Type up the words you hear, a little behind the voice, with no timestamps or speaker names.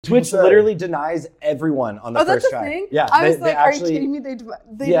Twitch literally denies everyone on the first try. Thing? Yeah, I was like, are you kidding me? They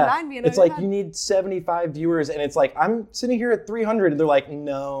denied me. And it's like you need 75 viewers, and it's like I'm sitting here at 300, and they're like,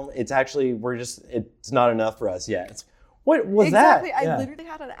 no, it's actually it's not enough for us yet. What was that? Exactly. I literally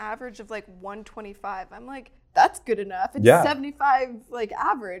had an average of like 125. I'm like, that's good enough. It's 75 like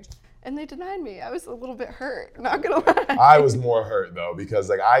average. And they denied me. I was a little bit hurt, not gonna lie. I was more hurt though, because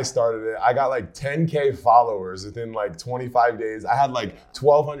like I started it, I got like 10K followers within like 25 days. I had like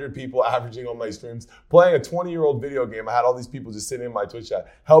 1,200 people averaging on my streams, playing a 20-year-old video game. I had all these people just sitting in my Twitch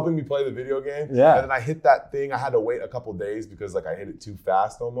chat, helping me play the video game. Yeah. And then I hit that thing, I had to wait a couple days because like I hit it too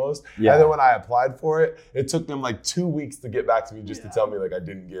fast almost. Yeah. And then when I applied for it, it took them like 2 weeks to get back to me just to tell me like I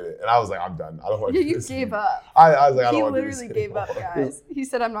didn't get it. And I was like, I'm done. I don't want to do this. You gave up. I was like, I don't want to do this. He literally gave up, guys. He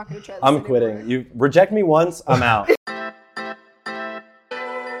said, I'm not gonna try this I'm anymore. quitting. You reject me once, I'm out.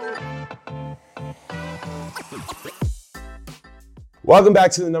 Welcome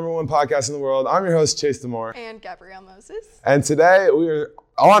back to the #1 podcast in the world. I'm your host, Chase Demore. And Gabrielle Moses. And today we are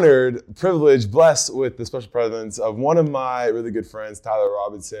honored, privileged, blessed with the special presence of one of my really good friends, Tyler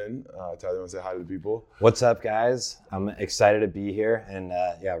Robinson. Tyler, you want to say hi to the people? What's up, guys? I'm excited to be here, and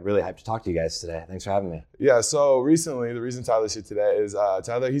really hyped to talk to you guys today. Thanks for having me. Yeah, so recently, the reason Tyler's here today is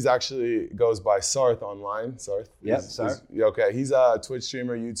Tyler, he's actually goes by Sarth online. Sarth? Yep, Sarth. Okay, he's a Twitch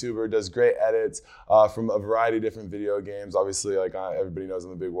streamer, YouTuber, does great edits from a variety of different video games. Obviously, like everybody knows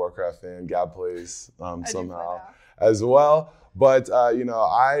I'm a big Warcraft fan. Gab plays somehow as well. But, I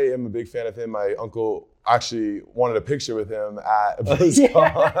am a big fan of him. My uncle actually wanted a picture with him at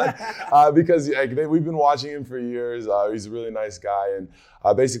BlizzCon because we've been watching him for years. He's a really nice guy. And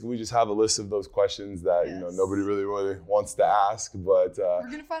basically, we just have a list of those questions that, nobody really wants to ask. But we're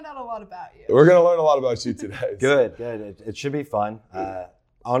going to find out a lot about you. We're going to learn a lot about you today. Good. It should be fun.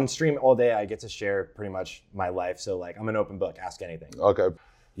 On stream all day, I get to share pretty much my life. So, like, I'm an open book. Ask anything. Okay.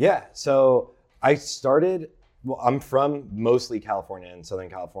 Yeah. So I started... Well, I'm from mostly California and Southern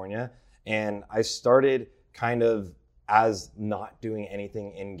California, and I started kind of as not doing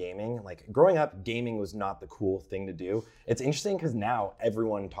anything in gaming. Like growing up, gaming was not the cool thing to do. It's interesting because now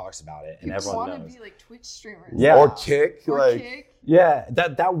everyone talks about it and everyone knows. You want to be like Twitch streamers. Yeah. Or Kick. Kick. Yeah,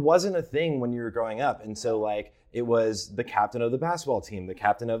 that wasn't a thing when you were growing up. And so like it was the captain of the basketball team, the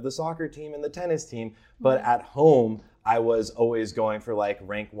captain of the soccer team, and the tennis team. But at home, I was always going for like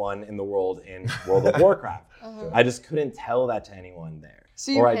rank 1 in the world in World of Warcraft. I just couldn't tell that to anyone there.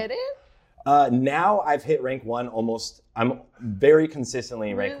 So you hit it? Now I've hit rank 1 almost. I'm very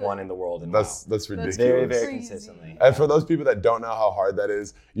consistently rank 1 in the world. And that's ridiculous. Very, very consistently. And for those people that don't know how hard that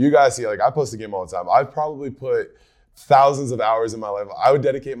is, you guys see, like I post a game all the time. I've probably put thousands of hours in my life. I would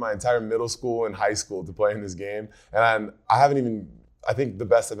dedicate my entire middle school and high school to playing this game. And I think the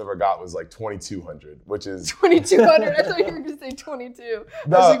best I've ever got was like 2,200, which is... 2,200? I thought you were going to say 22.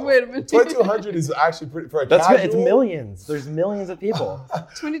 No, I was like, wait a minute. 2,200 is actually pretty... For a casual... It's millions. There's millions of people.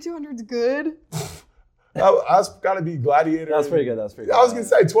 2,200 is good. That's got to be Gladiator. That's pretty good. I was going to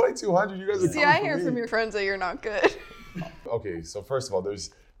say 2,200. You guys are See, I hear from your friends that you're not good. Okay, so first of all,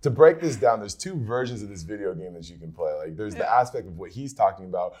 to break this down, there's 2 versions of this video game that you can play. Like there's the aspect of what he's talking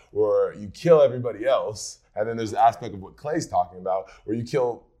about where you kill everybody else. And then there's the aspect of what Clay's talking about where you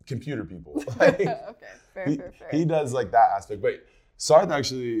kill computer people. Okay, fair. He does like that aspect. But Sarth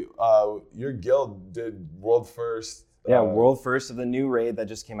actually, your guild did world first. World first of the new raid that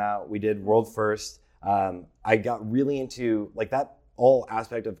just came out. We did world first. I got really into like that all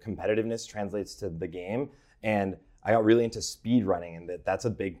aspect of competitiveness translates to the game. And I got really into speed running, and that's a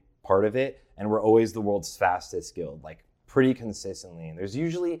big part of it. And we're always the world's fastest guild, like pretty consistently. And there's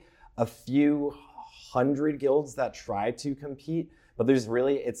usually a few hundred guilds that try to compete, but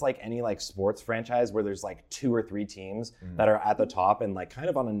it's like any like sports franchise where there's like 2 or 3 teams that are at the top and like kind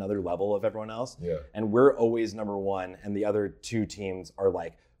of on another level of everyone else. Yeah. And we're always #1, and the other 2 teams are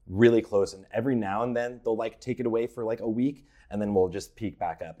like really close. And every now and then they'll like take it away for like a week, and then we'll just peak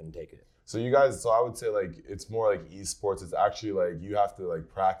back up and take it. So you guys, I would say like it's more like esports. It's actually like you have to like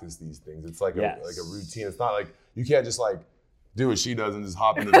practice these things. It's like a routine. It's not like you can't just like do what she does and just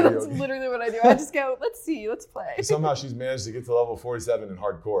hop into the video. That's literally what I do. I just go, let's play. Somehow she's managed to get to level 47 in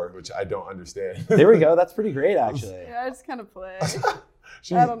hardcore, which I don't understand. There we go. That's pretty great, actually. Yeah, I just kind of play.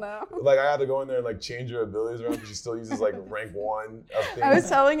 I don't know. Like I had to go in there and like change her abilities around because she still uses like rank 1 of things. I was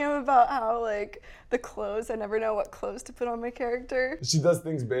telling him about how like the clothes, I never know what clothes to put on my character. She does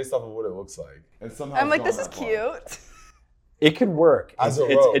things based off of what it looks like. And somehow I'm like, this is cute. It could work.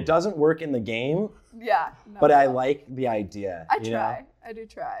 It doesn't work in the game. Yeah. But I like the idea. I do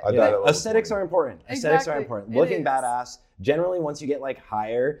try. Aesthetics are important. Aesthetics are important. Looking badass. Generally, once you get like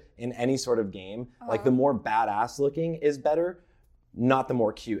higher in any sort of game, like the more badass looking is better. not the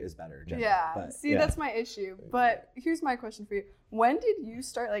more cute is better. Generally. Yeah. But, see, that's my issue. But here's my question for you. When did you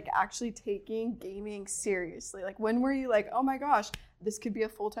start like actually taking gaming seriously? Like when were you like, oh my gosh, this could be a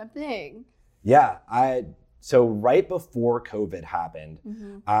full-time thing? Yeah, so right before COVID happened,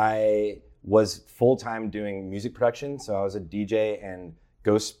 I was full-time doing music production. So I was a DJ and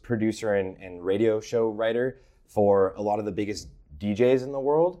ghost producer and radio show writer for a lot of the biggest DJs in the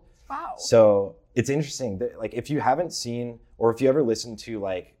world. Wow. So it's interesting that like if you haven't seen or if you ever listen to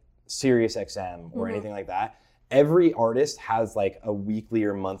like Sirius XM or anything like that, every artist has like a weekly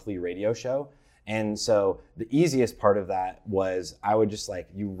or monthly radio show. And so the easiest part of that was I would just like,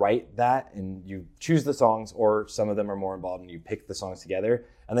 you write that and you choose the songs, or some of them are more involved and you pick the songs together.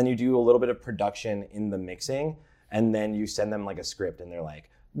 And then you do a little bit of production in the mixing. And then you send them like a script and they're like,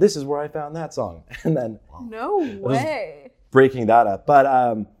 this is where I found that song. And then no way. Breaking that up.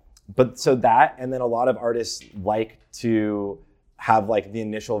 But so that, and then a lot of artists like to have like the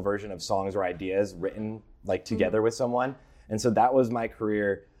initial version of songs or ideas written like together with someone. And so that was my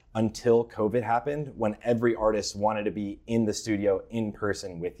career until COVID happened, when every artist wanted to be in the studio in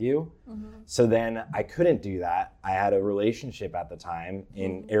person with you. So then I couldn't do that. I had a relationship at the time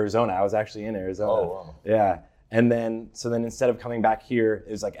in Arizona. I was actually in Arizona. Oh, wow. Yeah. And then, so then instead of coming back here,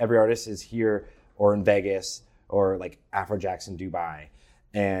 it was like every artist is here or in Vegas or like Afrojack's in Dubai.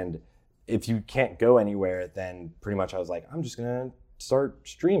 And if you can't go anywhere, then pretty much I was like, I'm just gonna start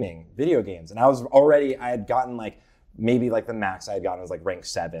streaming video games. And I had gotten like, maybe like the max I had gotten was like rank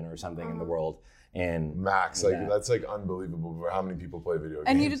 7 or something in the world. And max, like that's like unbelievable for how many people play video games.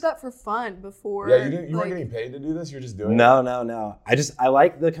 And you did that for fun before. Yeah, you weren't getting paid to do this. You're just doing it. No. I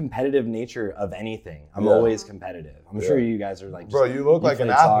like the competitive nature of anything. I'm always competitive. I'm sure you guys are like, bro, you look like an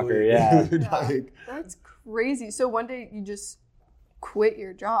athlete. Soccer, Like, that's crazy. So one day you just quit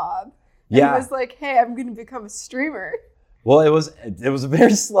your job. Yeah. And it was like, hey, I'm going to become a streamer. Well, it was a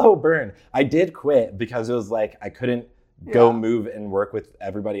very slow burn. I did quit because it was like I couldn't go move and work with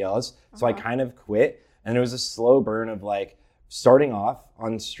everybody else. So I kind of quit, and it was a slow burn of like starting off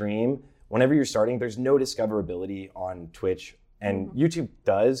on stream. Whenever you're starting, there's no discoverability on Twitch, and YouTube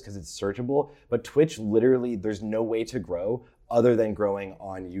does because it's searchable, but Twitch literally, there's no way to grow other than growing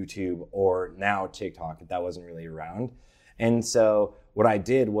on YouTube or now TikTok, if that wasn't really around. And so what I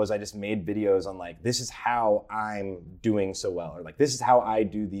did was I just made videos on like, this is how I'm doing so well, or like, this is how I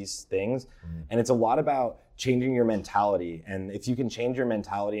do these things. And it's a lot about changing your mentality. And if you can change your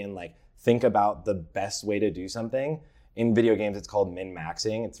mentality and like think about the best way to do something, in video games, it's called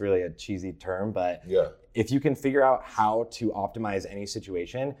min-maxing. It's really a cheesy term, but if you can figure out how to optimize any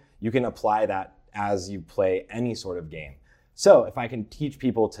situation, you can apply that as you play any sort of game. So if I can teach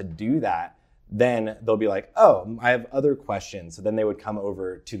people to do that, then they'll be like, oh, I have other questions. So then they would come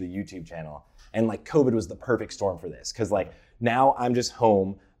over to the YouTube channel. And like COVID was the perfect storm for this, because like now I'm just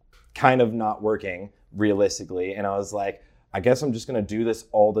home, kind of not working realistically. And I was like, I guess I'm just gonna do this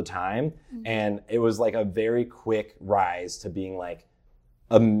all the time. And it was like a very quick rise to being like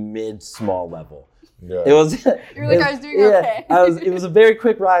a mid-small level. It was. You're like, I was doing okay. It was a very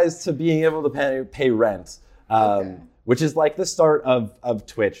quick rise to being able to pay rent. Which is like the start of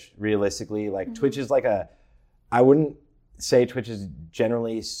Twitch, realistically. Like Twitch is like I wouldn't say Twitch is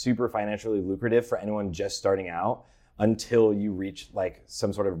generally super financially lucrative for anyone just starting out until you reach like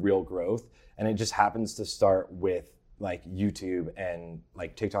some sort of real growth. And it just happens to start with like YouTube and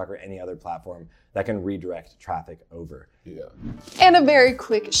like TikTok or any other platform that can redirect traffic over. Yeah. And a very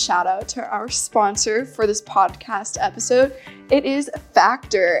quick shout out to our sponsor for this podcast episode. It is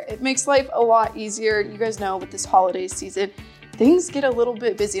Factor. It makes life a lot easier. You guys know with this holiday season, things get a little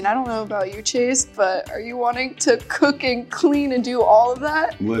bit busy. And I don't know about you, Chase, but are you wanting to cook and clean and do all of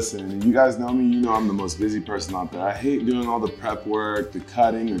that? Listen, you guys know me, you know I'm the most busy person out there. I hate doing all the prep work, the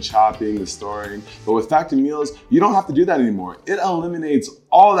cutting, the chopping, the storing. But with Factor Meals, you don't have to do that anymore. It eliminates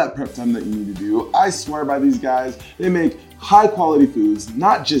all that prep time that you need to do. I swear by these guys, they make high quality foods,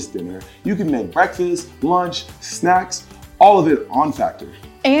 not just dinner. You can make breakfast, lunch, snacks, all of it on Factor.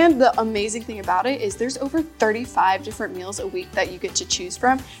 And the amazing thing about it is there's over 35 different meals a week that you get to choose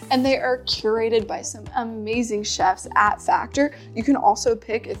from, and they are curated by some amazing chefs at Factor. You can also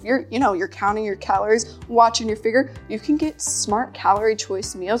pick, if you're counting your calories, watching your figure, you can get smart calorie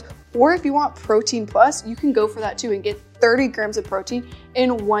choice meals. Or if you want protein plus, you can go for that too and get 30 grams of protein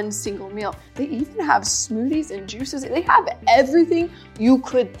in one single meal. They even have smoothies and juices. They have everything you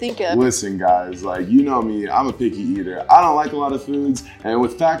could think of. Listen, guys, like, you know me, I'm a picky eater. I don't like a lot of foods. And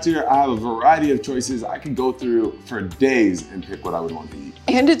with Factor, I have a variety of choices I can go through for days and pick what I would want to eat.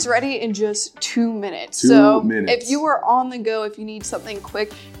 And it's ready in just 2 minutes. 2 minutes. If you are on the go, if you need something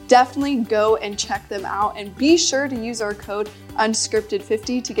quick, definitely go and check them out. And be sure to use our code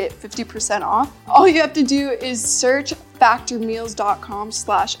unscripted50 to get 50% off. All you have to do is search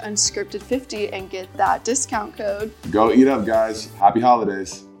factormeals.com/unscripted50 and get that discount code. Go eat up, guys. Happy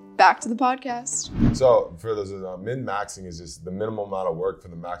holidays. Back to the podcast. So for those min-maxing is just the minimal amount of work for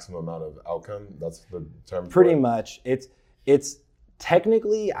the maximum amount of outcome. That's the term. Pretty much. It's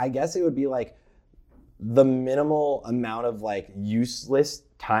technically, I guess it would be like the minimal amount of like useless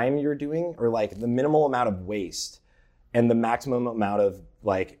time you're doing, or like the minimal amount of waste and the maximum amount of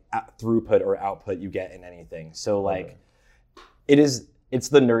like throughput or output you get in anything. So like it's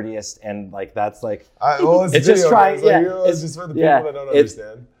the nerdiest, and like that's like it's just trying. It's just for the people that don't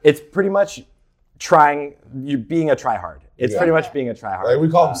understand. It's pretty much being a tryhard. It's pretty much being a tryhard. Like we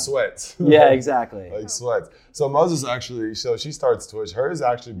call them sweats. Yeah, exactly. Like sweats. So Moses actually, so she starts Twitch. Hers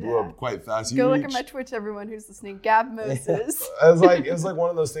actually blew up quite fast. Go look at my Twitch, everyone who's listening. Gab Moses. It was like one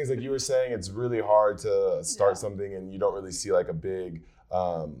of those things, like you were saying, it's really hard to start something and you don't really see like a big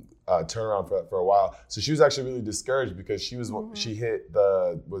turnaround for a while. So she was actually really discouraged because she hit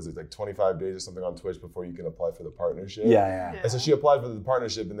like 25 days or something on Twitch before you can apply for the partnership. Yeah. And so she applied for the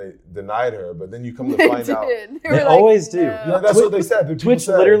partnership and they denied her, but then you come to find out. They always do. Yeah, that's what they said. Twitch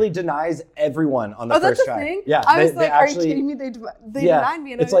literally denies everyone on the first try. That's the thing? Yeah, I was like, are you kidding me? They denied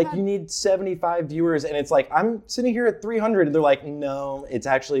me. And it's like, you need 75 viewers, and it's like, I'm sitting here at 300, and they're like, no, it's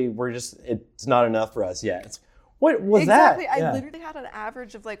actually, it's not enough for us yet. What was that? Exactly. I literally had an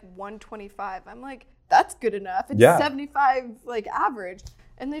average of like 125. I'm like, that's good enough. It's 75 like average.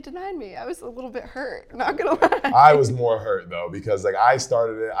 And they denied me. I was a little bit hurt, not gonna lie. I was more hurt though, because like I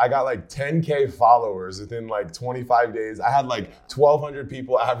started it, I got like 10K followers within like 25 days. I had like 1,200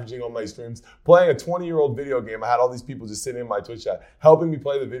 people averaging on my streams, playing a 20-year-old video game. I had all these people just sitting in my Twitch chat, helping me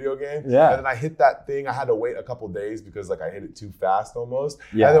play the video game. Yeah. And then I hit that thing. I had to wait a couple days because like I hit it too fast almost.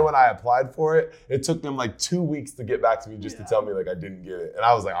 Yeah. And then when I applied for it, it took them like 2 weeks to get back to me just to tell me like I didn't get it. And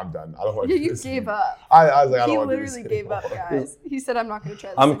I was like, I'm done. I don't want to do this. You gave up. I was like, I don't want to do this. He literally gave up, guys. He said, I'm not going to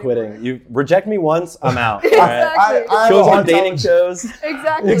try this I'm anymore. quitting. You reject me once, I'm out. Exactly. I Shows on dating shows.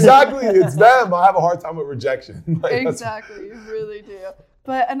 Exactly. Exactly. It's them. I have a hard time with rejection. Exactly. You really do.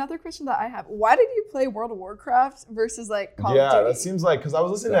 But another question that I have, why did you play World of Warcraft versus like Call of Duty? Yeah, that seems like, because I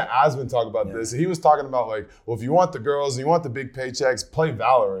was listening to Asmund talk about this, and he was talking about like, well, if you want the girls and you want the big paychecks, play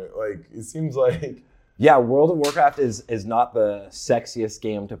Valorant. Like, it seems like... Yeah, World of Warcraft is not the sexiest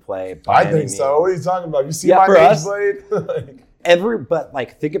game to play by I any think means. so. What are you talking about? You see my Mage Blade? But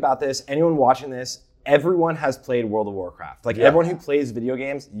think about this. Anyone watching this, everyone has played World of Warcraft. Like everyone who plays video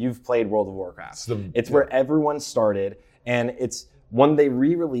games, you've played World of Warcraft. It's where everyone started, and it's when they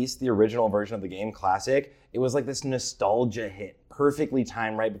re-released the original version of the game, Classic, it was like this nostalgia hit, perfectly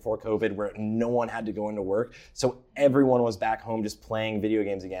timed right before COVID, where no one had to go into work, so everyone was back home just playing video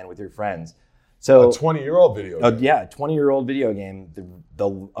games again with your friends. So a 20-year-old video game. Yeah, 20-year-old video game,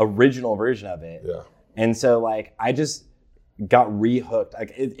 the original version of it. Yeah. And so like I just got re-hooked.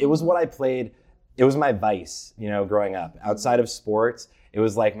 Like it was what I played. It was my vice, growing up. Outside of sports, it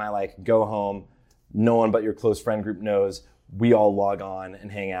was like my like go home, no one but your close friend group knows. We all log on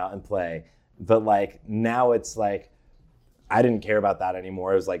and hang out and play. But like now it's like I didn't care about that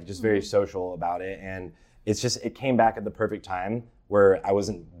anymore. It was like just very social about it, and it came back at the perfect time where I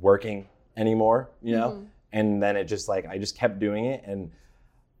wasn't working anymore, and then it just like I just kept doing it, and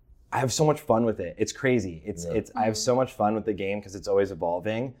I have so much fun with it. It's crazy. I have so much fun with the game because it's always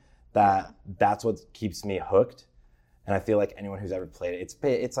evolving. That's what keeps me hooked, and I feel like anyone who's ever played it,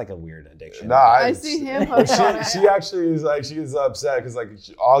 it's like a weird addiction. Nah, I see him hooked on it. She actually is like, she gets upset because like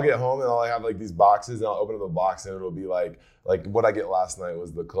I'll get home and I'll have like these boxes, and I'll open up the box and it'll be like what I get last night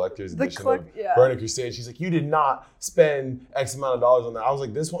was the collector's edition of Burning Crusade. She's like, you did not spend X amount of dollars on that. I was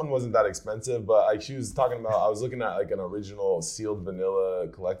like, this one wasn't that expensive, but like she was talking about, I was looking at like an original sealed vanilla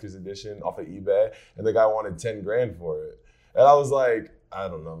collector's edition off of eBay, and the guy wanted 10 grand for it. And I was like, I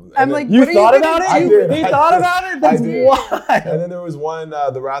don't know. I'm like, you thought about it? I did. You thought about it? That's wild. And then there was one,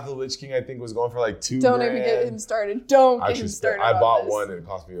 the Wrath of the Lich King, I think was going for like $2 Don't grand. even get him started. Don't get him started. I bought one and it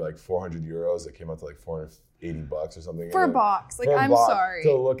cost me like 400 euros. It came out to like 480 bucks or something. For a box. Like, I'm sorry.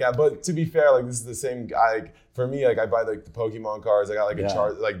 To look at. But to be fair, like this is the same guy. Like, for me, like I buy like the Pokemon cards. I got like a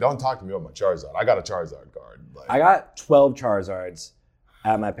Charizard. Like, don't talk to me about my Charizard. I got a Charizard card. Like, I got 12 Charizards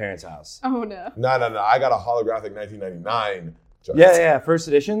at my parents' house. Oh no. No. I got a holographic 1999 Charizard. Yeah, first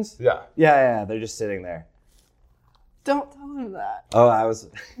editions? Yeah. Yeah, they're just sitting there. Don't tell him that. Oh,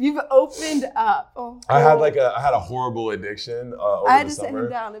 You've opened up. I had a horrible addiction over I had the to summer. sit him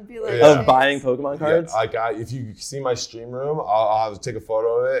down and be like, of buying Pokemon cards? Yeah, if you see my stream room, I'll have to take a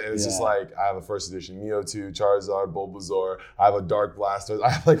photo of it, and it's just like I have a first edition Mewtwo, Charizard, Bulbasaur. I have a Dark Blastoise.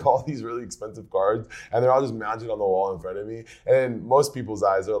 I have like all these really expensive cards, and they're all just mounted on the wall in front of me. And in most people's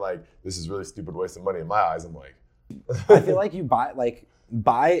eyes, they're like, "This is really stupid waste of money." In my eyes, I'm like, I feel like you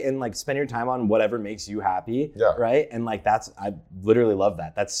buy and like spend your time on whatever makes you happy, right? And like I literally love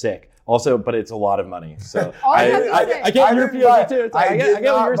that. That's sick. Also, but it's a lot of money. So I get your POV too. I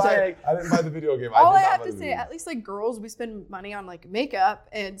get what you're saying. I didn't buy the video game. All I have to say, at least like girls, we spend money on like makeup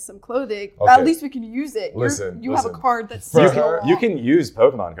and some clothing. Okay. At least we can use it. You have a card that's you can use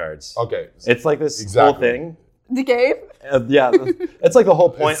Pokemon cards. Okay, it's like this whole thing. The game? Yeah, it's like the whole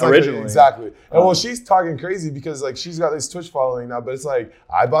point originally. Exactly. And well, she's talking crazy because like she's got this Twitch following now, but it's like,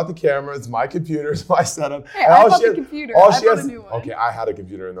 I bought the camera, it's my computer, it's my setup. Hey, I bought the computer. I bought a new one. Okay, I had a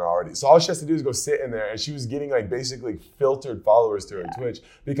computer in there already. So all she has to do is go sit in there, and she was getting like basically filtered followers to her Twitch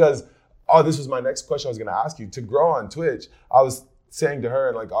because, this was my next question I was gonna ask you. To grow on Twitch, I was saying to her,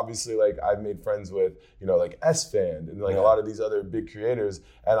 and like obviously like I've made friends with, like SFan and like a lot of these other big creators,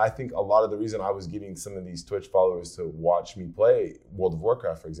 and I think a lot of the reason I was getting some of these Twitch followers to watch me play World of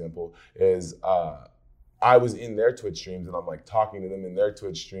Warcraft, for example, is I was in their Twitch streams and I'm like talking to them in their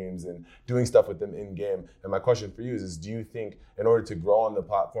Twitch streams and doing stuff with them in game. And my question for you is do you think in order to grow on the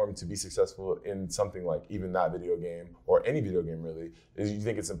platform, to be successful in something like even that video game or any video game really, do you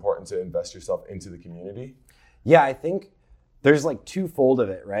think it's important to invest yourself into the community? Yeah, I think there's like twofold of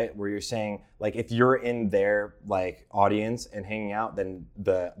it, right? Where you're saying like if you're in their like audience and hanging out, then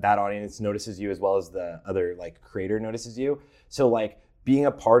that audience notices you as well as the other like creator notices you. So like being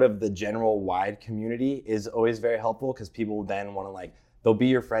a part of the general wide community is always very helpful because people then want to like, they'll be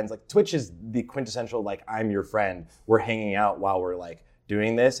your friends. Like Twitch is the quintessential like I'm your friend. We're hanging out while we're like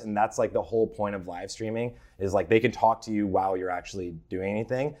doing this, and that's like the whole point of live streaming is like they can talk to you while you're actually doing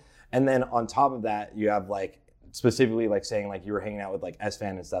anything. And then on top of that, you have like specifically like saying like you were hanging out with like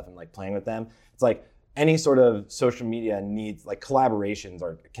SFan and stuff and like playing with them. It's like any sort of social media needs like collaborations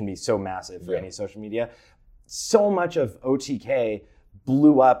can be so massive for any social media. So much of OTK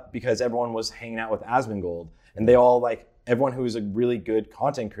blew up because everyone was hanging out with Asmongold, and they all like everyone who was a really good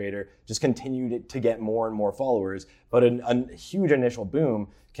content creator just continued to get more and more followers. But a huge initial boom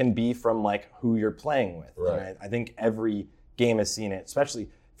can be from like who you're playing with. Right. And I think every game has seen it, especially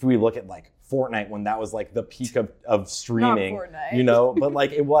if we look at like Fortnite when that was like the peak of streaming, but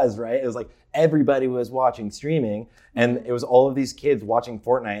like it was, right? It was like everybody was watching streaming, and it was all of these kids watching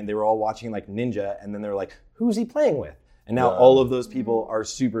Fortnite, and they were all watching like Ninja, and then they were like, who's he playing with? And now all of those people are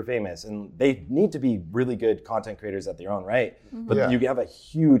super famous, and they need to be really good content creators at their own right. But you have a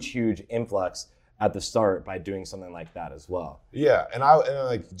huge influx at the start by doing something like that as well. Yeah, and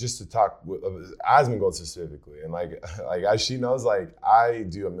like just to talk with Asmongold specifically, and like as she knows, like I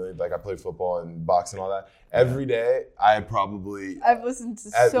do I play football and box and all that. Every day, I've listened to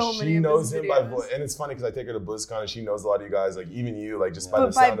so many of his videos. By voice, and it's funny because I take her to BlizzCon and she knows a lot of you guys, like even you, like just by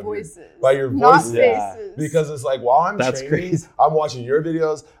the sound of voices, by your voices, because it's like while I'm training, crazy. I'm watching your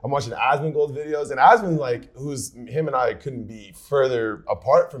videos, I'm watching Asmongold's videos, and Asmon like him and I couldn't be further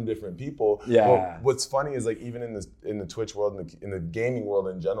apart from different people. Yeah. But what's funny is like even in the Twitch world, in the gaming world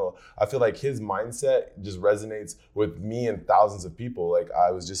in general, I feel like his mindset just resonates with me and thousands of people. Like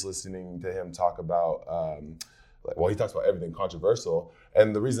I was just listening to him talk about. He talks about everything controversial,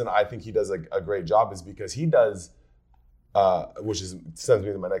 and the reason I think he does a great job is because he does, sends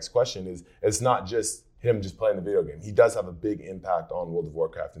me to my next question is it's not just him just playing the video game. He does have a big impact on World of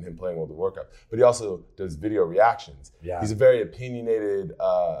Warcraft and him playing World of Warcraft, but he also does video reactions. Yeah. He's a very opinionated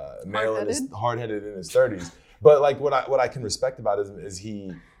male, hard-headed in his 30s. But like what I can respect about him is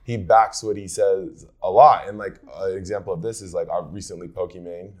he backs what he says a lot. And like an example of this is like our recently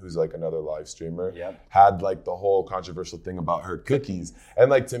Pokimane, who's like another live streamer, had like the whole controversial thing about her cookies.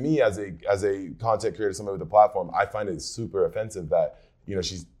 And like to me as a content creator, somebody with a platform, I find it super offensive that,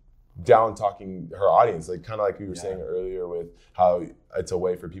 she's down talking her audience, like kind of like we were saying earlier with how it's a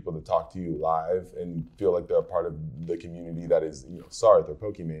way for people to talk to you live and feel like they're a part of the community that is, Sarth or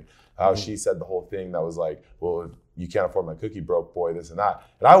Pokimane. How she said the whole thing that was like, well, if you can't afford my cookie, broke boy, this and that.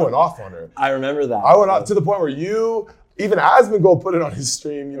 And I went off on her. I remember that. I went off to the point where even Asmongold put it on his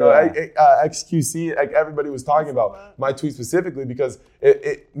stream, XQC, like everybody was talking about my tweet specifically because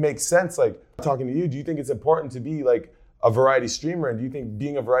it makes sense. Like talking to you, do you think it's important to be like a variety streamer? And do you think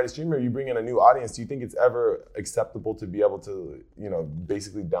being a variety streamer, you bring in a new audience, do you think it's ever acceptable to be able to,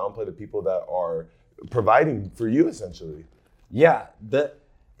 basically downplay the people that are providing for you essentially? Yeah, the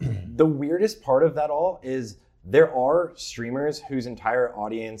weirdest part of that all is there are streamers whose entire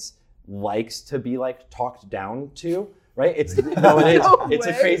audience likes to be like talked down to, right? It's it's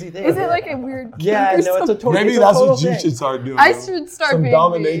a crazy thing. Is it like a weird? Yeah, no, it's a total. Maybe that's what you should start doing. I should start some being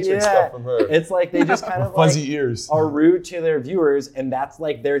dominatrix stuff from her. It's like they just kind of fuzzy ears are rude to their viewers, and that's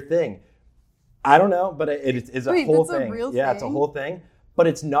like their thing. I don't know, but it's a whole thing. A real thing. It's a whole thing, but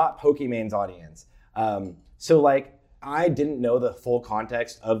it's not Pokémon's audience. So like I didn't know the full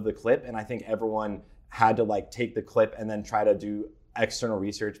context of the clip, and I think everyone had to like take the clip and then try to do external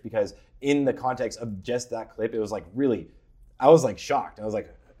research, because in the context of just that clip, it was like really, I was like shocked. I was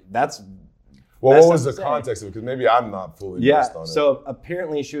like, that's. Well, what was the context of it? Because maybe I'm not fully versed on it. So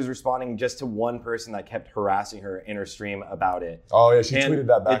apparently she was responding just to one person that kept harassing her in her stream about it. Oh yeah, she tweeted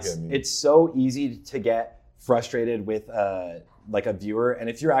that back at me. It's so easy to get frustrated with like a viewer, and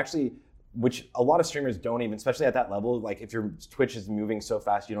if you're actually, which a lot of streamers don't even, especially at that level, like if your Twitch is moving so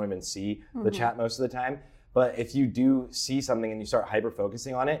fast, you don't even see the chat most of the time. But if you do see something and you start hyper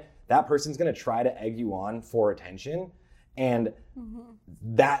focusing on it, that person's gonna try to egg you on for attention. And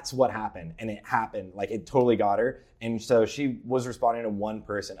that's what happened. And it happened, like it totally got her. And so she was responding to one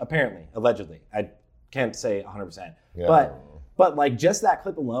person, apparently, allegedly. I can't say 100%. Yeah. But like just that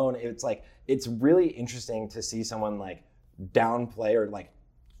clip alone, it's like, it's really interesting to see someone like downplay or like,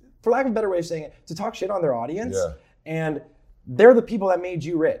 for lack of a better way of saying it, to talk shit on their audience. Yeah. And they're the people that made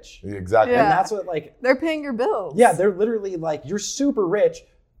you rich. Exactly. Yeah. And that's what like... They're paying your bills. Yeah, they're literally like, you're super rich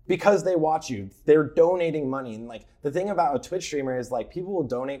because they watch you. They're donating money. And like the thing about a Twitch streamer is like people will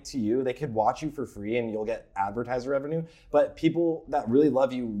donate to you. They could watch you for free and you'll get advertiser revenue. But people that really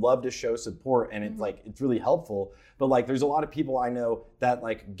love you love to show support, and it's like, it's really helpful. But like there's a lot of people I know that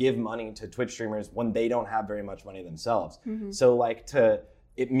like give money to Twitch streamers when they don't have very much money themselves. So like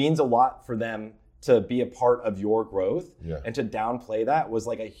it means a lot for them to be a part of your growth, and to downplay that was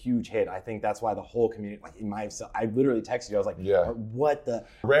like a huge hit. I think that's why the whole community, like in I literally texted you, I was like, what the?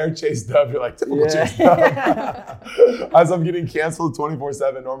 Rare Chase Dub, you're like, typical Chase Dub. As I'm getting canceled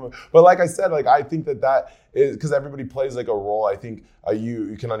 24/7 normally. But like I said, like I think that is, because everybody plays like a role, I think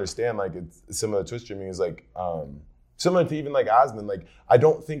you can understand, like it's similar to Twitch streaming is like, similar to even like Asmon, like I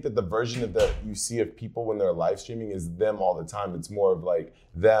don't think that the version of that you see of people when they're live streaming is them all the time. It's more of like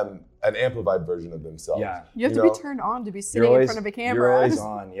them, an amplified version of themselves. Yeah, you have to be turned on to be sitting in front of a camera. You're always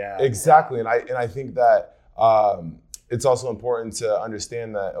on, yeah. Exactly, and I think that it's also important to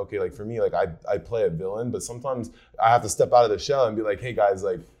understand that, okay, like for me, like I play a villain, but sometimes I have to step out of the shell and be like, hey guys,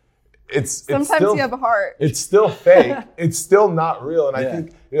 like sometimes you have a heart. It's still fake. It's still not real, and I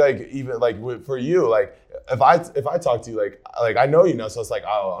think like even like for you, like if I talk to you, like I know you now, so it's like,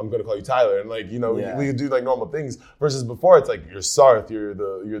 oh, I'm gonna call you Tyler, and like, you know, we can do like normal things. Versus before, it's like you're Sarth, you're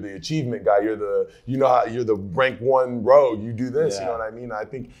the achievement guy, you're the rank 1 rogue, you do this, you know what I mean? I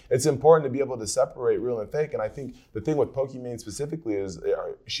think it's important to be able to separate real and fake, and I think the thing with Pokimane specifically is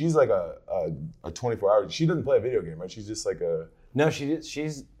she's like a 24-hour. She doesn't play a video game, right? She's just like a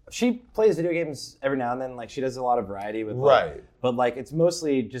she plays video games every now and then. Like she does a lot of variety with but like it's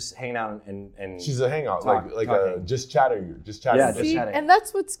mostly just hanging out and she's a hangout, like a just chatting. Yeah, just chatting. And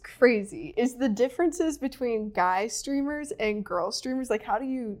that's what's crazy is the differences between guy streamers and girl streamers. Like how do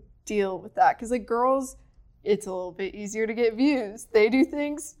you deal with that? Because like girls, it's a little bit easier to get views. They do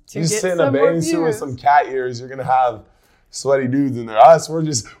things to get some more views. You sit in a bathing suit with some cat ears, you're gonna have sweaty dudes in there. Us, we're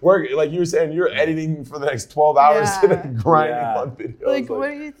like you were saying, you're editing for the next 12 hours and grinding on videos. Like, what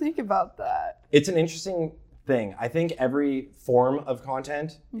do you think about that? It's an interesting thing. I think every form of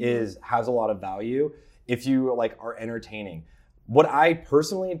content has a lot of value if you like are entertaining. What I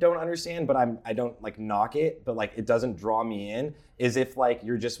personally don't understand, but I don't like knock it, but like it doesn't draw me in, is if like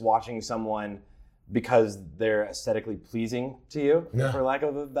you're just watching someone because they're aesthetically pleasing to you, for lack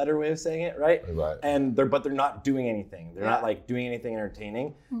of a better way of saying it, right? And but they're not doing anything. They're not like doing anything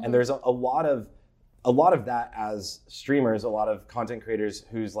entertaining. And there's a lot of that as streamers, a lot of content creators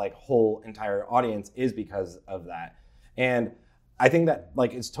whose like whole entire audience is because of that. And I think that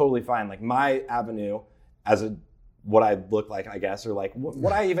like it's totally fine. Like my avenue as what I look like, I guess, or like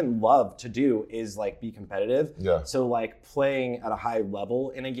what I even love to do is like be competitive. So like playing at a high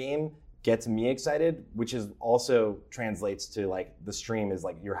level in a game gets me excited, which is also translates to like the stream is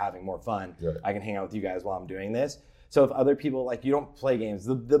like you're having more fun. I can hang out with you guys while I'm doing this. So if other people like you don't play games,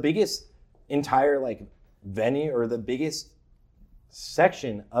 the biggest entire like venue or the biggest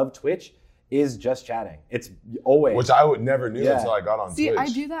section of Twitch is just chatting. It's always, which I would never knew until I got on Twitch. See, I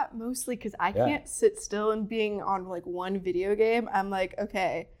do that mostly because I can't sit still and being on like one video game. I'm like,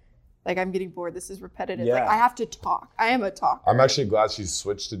 okay. Like, I'm getting bored. This is repetitive. Like, I have to talk. I am a talker. I'm actually glad she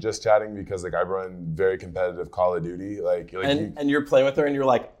switched to just chatting because, like, I run very competitive Call of Duty. And you're playing with her and you're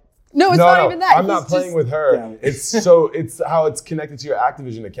like, No, it's not even that. I'm not playing with her. Yeah. It's how it's connected to your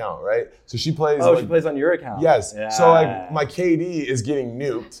Activision account, right? So she plays. Oh, she plays on your account. Yes. Yeah. So like my KD is getting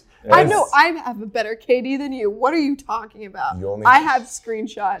nuked. I know I have a better KD than you. What are you talking about? I have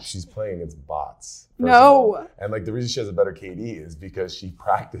screenshots. She's playing against bots. No. And like the reason she has a better KD is because she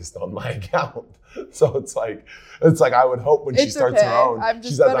practiced on my account. So it's like I would hope when she starts her own,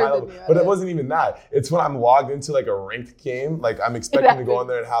 she's at the high level. But it wasn't even that. It's when I'm logged into like a ranked game, like I'm expecting to go on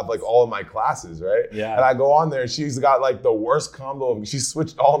there and have like all of my classes, right? Yeah. And I go on there and she's got like the worst combo. She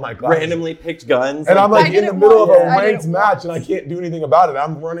switched all of my classes. Randomly picked guns. And I'm like in the middle of a ranked match and I can't do anything about it.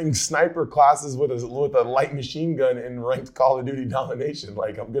 I'm running sniper classes with a light machine gun in ranked Call of Duty domination.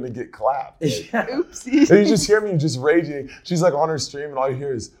 Like I'm gonna get clapped. Like, oopsie. And you just hear me just raging. She's like on her stream and all you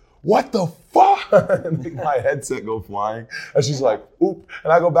hear is, what the fuck? And like my headset go flying. And she's like, oop.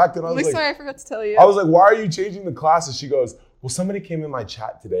 And I go back to it and I was like, sorry, I forgot to tell you. I was like, why are you changing the classes? She goes, well, somebody came in my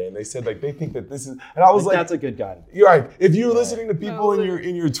chat today and they said like they think that this is, and I was like, that's a good gun. You're right. If you're listening to people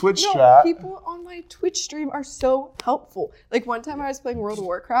in your Twitch chat. People on my Twitch stream are so helpful. Like one time I was playing World of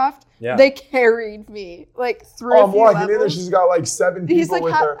Warcraft, they carried me like through a few levels. In there, she's got like 7 people He's like,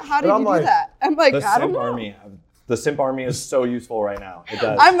 with her. How did you do that? I'm like, I don't know. The simp army is so useful right now. It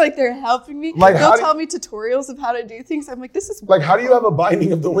does. I'm like, they're helping me. Like, they'll tell me tutorials of how to do things. I'm like, this is like, how do you have a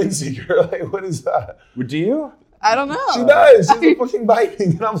binding of the Windseeker? Like, what is that? Do you? I don't know. She does. She has a fucking binding.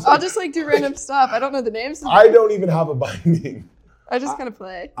 And I'll just like do random stuff. I don't know the names. I don't even have a binding. I just kind of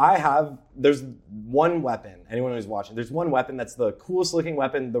play. There's one weapon, anyone who's watching, there's one weapon that's the coolest looking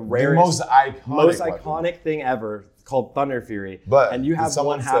weapon, the rarest, the most iconic thing ever, called Thunder Fury. But and you have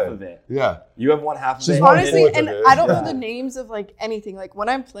one half of it. Yeah. You have one half of it. Honestly, and I don't know the names of like anything. Like when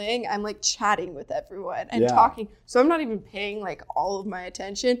I'm playing, I'm like chatting with everyone and talking. So I'm not even paying like all of my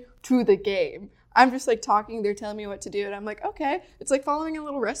attention to the game. I'm just like talking, they're telling me what to do, and I'm like, okay. It's like following a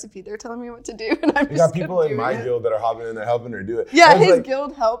little recipe. They're telling me what to do, and I'm just got people in my guild that are hopping in there helping her do it. Yeah, his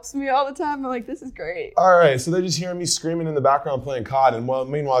guild helps me all the time. I'm like, this is great. All right, so they're just hearing me screaming in the background playing COD, and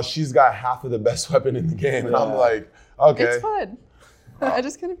meanwhile, she's got half of the best weapon in the game, and I'm like, okay. It's fun. I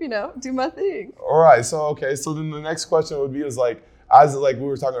just kind of, do my thing. All right, so then the next question would be is like, as like we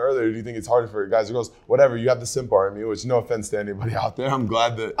were talking earlier, do you think it's harder for guys or girls? Whatever, you have the simp army, which no offense to anybody out there. I'm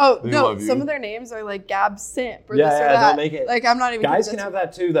glad that they love you. Some of their names are like Gab Simp or this or that. They'll make it. Like I'm not even. Guys can have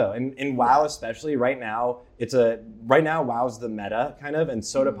that too, though. In WoW especially, right now WoW's the meta kind of, and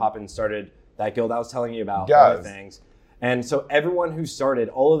Soda Poppin started that guild I was telling you about. Other things, and so everyone who started,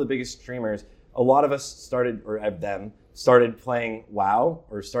 all of the biggest streamers, a lot of us started playing WoW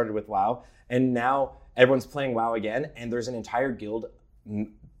or started with WoW, and now everyone's playing WoW again, and there's an entire guild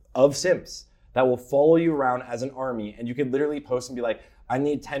of simps that will follow you around as an army, and you can literally post and be like, I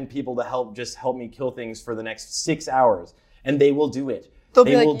need 10 people to help me kill things for the next 6 hours, and they will do it.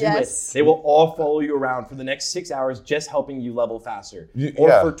 They will do it. They will all follow you around for the next 6 hours just helping you level faster, or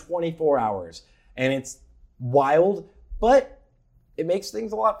for 24 hours, and it's wild, but it makes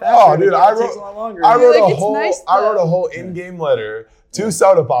things a lot faster. Oh, dude, it takes a lot longer. I wrote a whole in-game letter to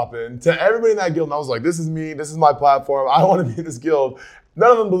Soda Poppin, to everybody in that guild, and I was like, this is me, this is my platform, I want to be in this guild. None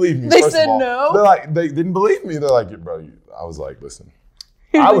of them believed me. They said no? They're like, they didn't believe me. They're like, bro, I was like, listen,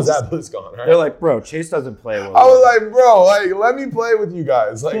 I was at BlizzCon, right? They're like, bro, Chase doesn't play well. I was like, bro, like, let me play with you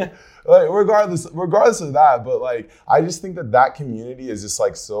guys. Like regardless of that, but like, I just think that community is just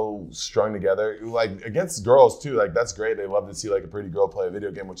like so strung together. Like against girls too, like that's great. They love to see like a pretty girl play a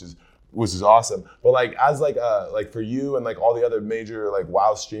video game, which is awesome. But like as like for you and like all the other major like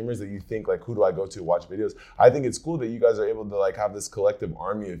WoW streamers that you think like, who do I go to watch videos? I think it's cool that you guys are able to like have this collective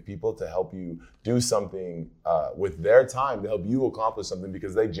army of people to help you do something with their time to help you accomplish something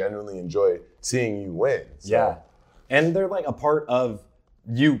because they genuinely enjoy seeing you win. So. Yeah, and they're like a part of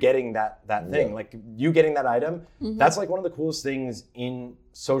you getting that thing, like you getting that item. That's like one of the coolest things in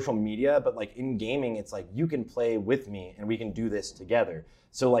social media, but like in gaming, it's like you can play with me and we can do this together.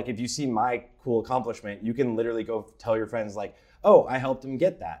 So like if you see my cool accomplishment, you can literally go tell your friends like, oh, I helped him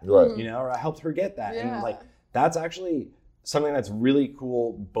get that, right? You know, or I helped her get that. And like that's actually something that's really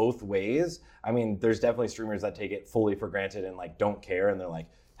cool both ways. I mean, there's definitely streamers that take it fully for granted and like don't care and they're like,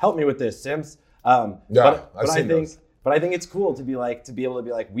 help me with this, simps. But I think it's cool to be able to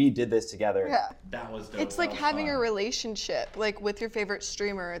be like, we did this together. Yeah. That was dope. It's like having a relationship, like with your favorite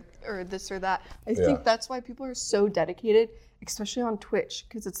streamer or this or that. I think that's why people are so dedicated especially on Twitch,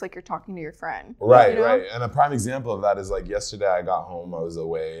 because it's like you're talking to your friend. Right, you know? right. And a prime example of that is like yesterday I got home, I was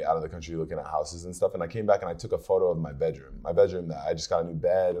away out of the country looking at houses and stuff, and I came back and I took a photo of my bedroom that I just got a new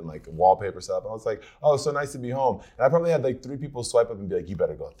bed and like wallpaper stuff. And I was like, oh, so nice to be home. And I probably had like 3 people swipe up and be like, you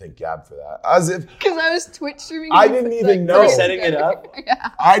better go thank Gab for that. As if. Because I was Twitch streaming. I didn't even know. Setting it up?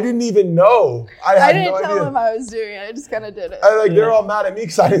 Yeah. I didn't even know. I didn't no tell idea. them I was doing it. I just kind of did it. They're all mad at me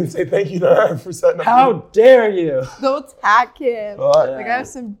because I didn't say thank you to her for setting up. How dare you? They'll attack him. Right. Like I have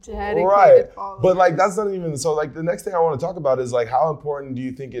some dedicated Right. followers. But like that's not even so like the next thing I want to talk about is like how important do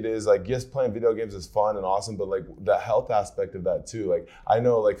you think it is, like yes, playing video games is fun and awesome, but like the health aspect of that too. Like I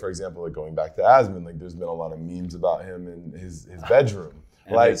know like for example, like going back to Asmon, like there's been a lot of memes about him in his bedroom.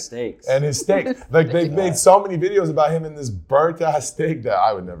 And like his steaks. And his steak. Like they've made so many videos about him in this burnt ass steak that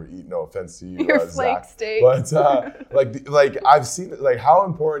I would never eat, no offense to you. Your flake Zach. steak. But like I've seen it, like how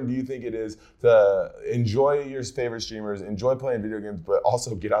important do you think it is to enjoy your favorite streamers, enjoy playing video games, but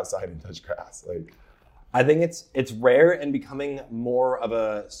also get outside and touch grass? Like I think it's rare and becoming more of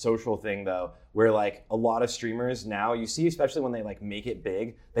a social thing though, where like a lot of streamers now you see, especially when they like make it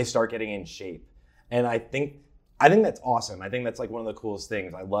big, they start getting in shape. And I think that's awesome. I think that's like one of the coolest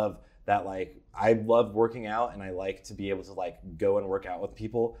things. I love that, like I love working out and I like to be able to like go and work out with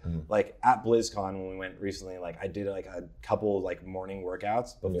people. Like at BlizzCon when we went recently, like I did like a couple like morning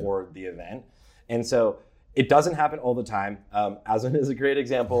workouts before the event. And so it doesn't happen all the time. Asmon is a great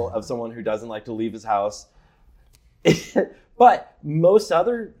example of someone who doesn't like to leave his house. But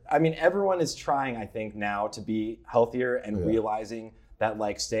everyone is trying, I think, now to be healthier and realizing that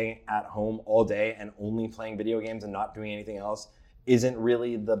like staying at home all day and only playing video games and not doing anything else isn't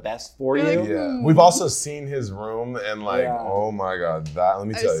really the best for you. Yeah. We've also seen his room and like, oh my God, let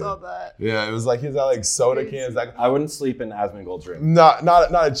me tell you. I saw that. Yeah, it was like he's got like soda cans. Like, I wouldn't sleep in Asmongold's room. Not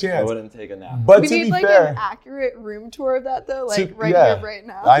a chance. I wouldn't take a nap. But we to need be like fair, an accurate room tour of that though, like here, right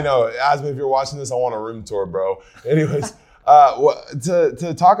now. I know. Asmon, if you're watching this, I want a room tour, bro. Anyways,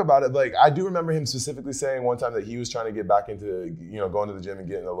 to talk about it, like I do remember him specifically saying one time that he was trying to get back into, going to the gym and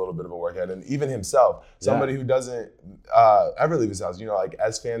getting a little bit of a workout. And even himself, somebody who doesn't ever leave his house, like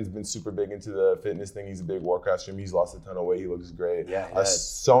S-Fan's been super big into the fitness thing. He's a big Warcraft streamer. He's lost a ton of weight. He looks great. Yeah,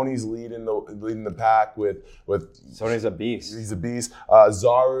 Sony's leading the pack with Sony's a beast. He's a beast.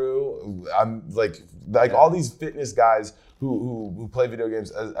 Zaru, I'm like all these fitness guys who play video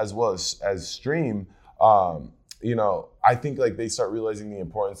games as well as stream. I think like they start realizing the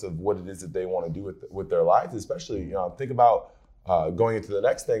importance of what it is that they want to do with their lives, especially, think about going into the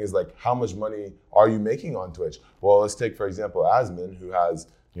next thing is like, how much money are you making on Twitch? Well, let's take, for example, Asmon, who has,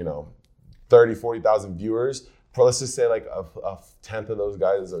 30, 40,000 viewers. Let's just say like a tenth of those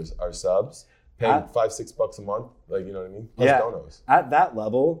guys are subs, paying $5-6 a month. Like, you know what I mean? Plus donos. At that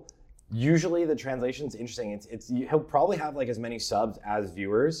level, usually the translation's interesting. He'll probably have like as many subs as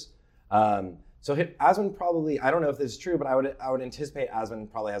viewers. So Asmon probably, I don't know if this is true, but I would anticipate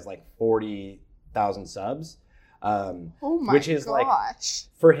Asmon probably has like 40,000 subs. Which is like,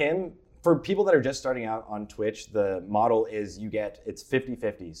 for him, for people that are just starting out on Twitch, the model is it's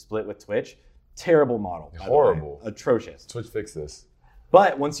 50-50 split with Twitch. Terrible model. Horrible. Atrocious. Twitch fix this.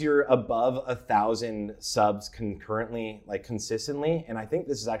 But once you're above 1,000 subs concurrently, like consistently, and I think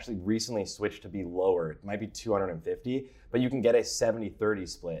this is actually recently switched to be lower. It might be 250, but you can get a 70-30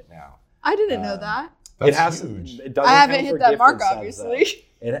 split now. I didn't know that. That's huge. It doesn't I haven't count hit for that gifted mark, subs, obviously.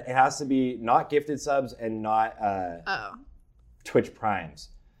 It has to be not gifted subs and not Twitch Primes.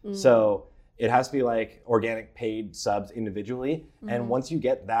 So it has to be like organic paid subs individually. And once you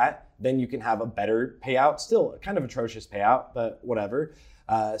get that, then you can have a better payout. Still kind of atrocious payout, but whatever.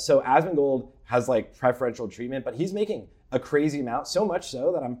 So Asmongold has like preferential treatment, but he's making a crazy amount, so much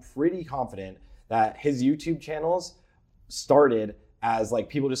so that I'm pretty confident that his YouTube channels started as like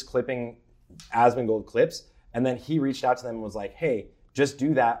people just clipping Asmongold clips, and then he reached out to them and was like, hey, just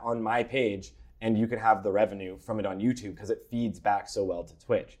do that on my page and you can have the revenue from it on YouTube because it feeds back so well to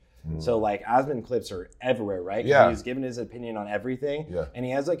Twitch. So like Asmon clips are everywhere, right? Yeah. He's given his opinion on everything, and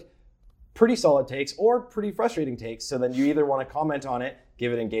he has like pretty solid takes or pretty frustrating takes. So then you either want to comment on it,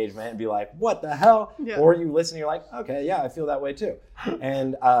 give it engagement, and be like, what the hell? Yeah. Or you listen and you're like, okay, yeah, I feel that way too.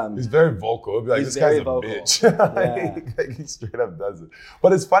 And he's very vocal. It'd be like, this guy's a bitch. Like, he straight up does it.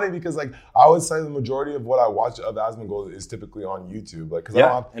 But it's funny because like I would say the majority of what I watch of Asmongold is typically on YouTube. Like, cause I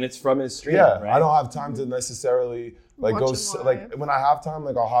don't have, and it's from his stream, right? I don't have time to necessarily like go like when I have time,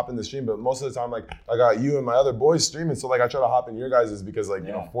 like I'll hop in the stream. But most of the time, like I got you and my other boys streaming, so like I try to hop in your guys's because like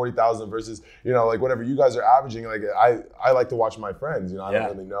 40,000 versus like whatever you guys are averaging. Like I like to watch my friends. I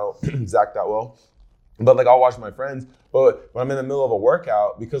don't really know Zach that well, but like I'll watch my friends. But when I'm in the middle of a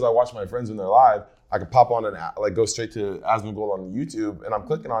workout, because I watch my friends when they're live, I could pop on like go straight to Asmongold on YouTube, and I'm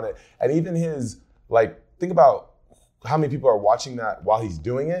clicking on it, and even his like, think about how many people are watching that while he's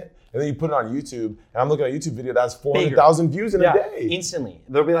doing it. And then you put it on YouTube, and I'm looking at a YouTube video that has 400,000 views in a day. Instantly.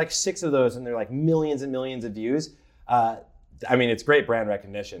 There'll be like 6 of those, and they're like millions and millions of views. I mean, it's great brand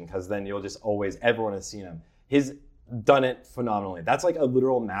recognition, because then you'll just always, everyone has seen him. He's done it phenomenally. That's like a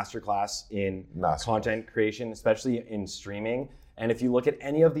literal masterclass in content creation, especially in streaming. And if you look at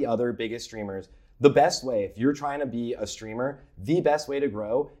any of the other biggest streamers, the best way, if you're trying to be a streamer, the best way to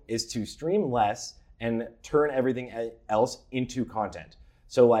grow is to stream less and turn everything else into content.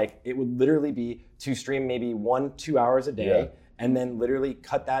 So like it would literally be to stream maybe 1-2 hours a day, and then literally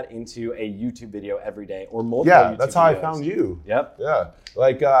cut that into a YouTube video every day or multiple YouTube videos. That's how I found you. Yep. Yeah.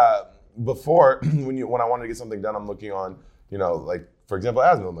 Like before, when I wanted to get something done, I'm looking on, like for example,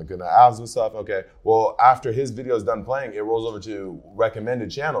 Asmon, I'm looking at Asmon stuff. Okay. Well, after his video is done playing, it rolls over to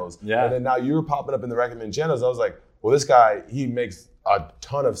recommended channels. Yeah. And then now you're popping up in the recommended channels. I was like, well, this guy, he makes a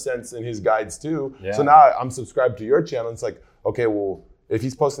ton of sense in his guides too. Yeah. So now I'm subscribed to your channel. It's like, okay, well, if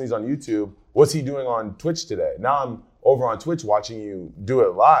he's posting these on YouTube, what's he doing on Twitch today? Now I'm over on Twitch watching you do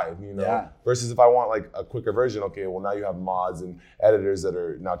it live, versus if I want like a quicker version, okay, well now you have mods and editors that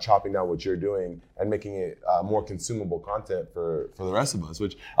are now chopping down what you're doing and making it more consumable content for the rest of us,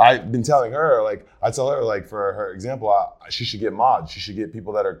 which I've been telling her, like, I tell her, like, for her example, she should get mods. She should get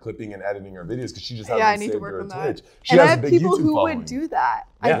people that are clipping and editing her videos, because she just hasn't saved her Twitch. She and has I have a big people YouTube who following. would do that.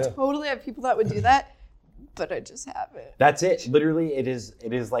 Yeah. I totally have people that would do that, but I just haven't. That's it. Literally, it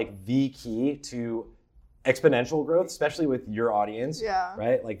is like the key to exponential growth, especially with your audience. Yeah.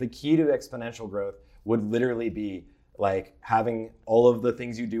 Right? Like the key to exponential growth would literally be like having all of the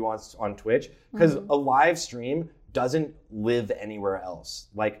things you do on Twitch, because a live stream doesn't live anywhere else.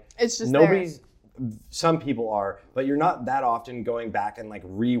 Like it's just some people are, but you're not that often going back and like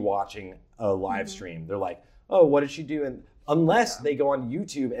re-watching a live stream. They're like, oh, what did she do? And unless they go on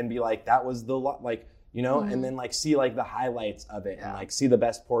YouTube and be like, that was the and then like see like the highlights of it and like see the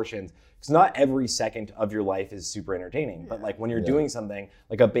best portions. Because not every second of your life is super entertaining, but like when you're doing something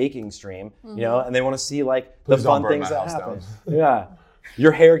like a baking stream, and they want to see like the fun things that happen. Yeah.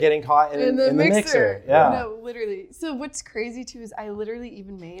 Your hair getting caught in the mixer. Yeah. No, literally. So what's crazy too is I literally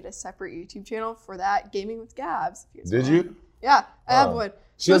even made a separate YouTube channel for that, Gaming with Gabs. Did you? Yeah, I have one.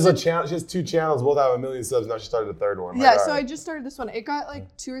 She has a channel. She has 2 channels. Both have 1 million subs. Now she started a 3rd one. Yeah, so I just started this one. It got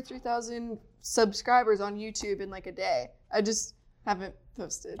like 2,000 or 3,000 subscribers on YouTube in like a day. I just haven't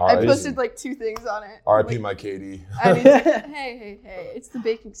posted. I posted like 2 things on it. R.I.P. my Katie. Hey, it's the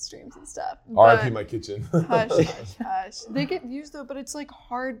baking streams and stuff. R.I.P. my kitchen. Hush. They get views though, but it's like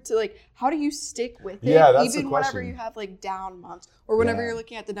hard to like, how do you stick with it? Yeah, that's even the question. whenever you have like down months or whenever you're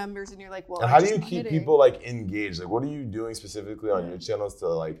looking at the numbers and you're like, well, and how do you keep people like engaged? Like, what are you doing specifically on your channels to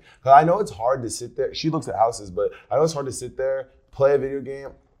like, cause I know it's hard to sit there. She looks at houses, but I know it's hard to sit there, play a video game.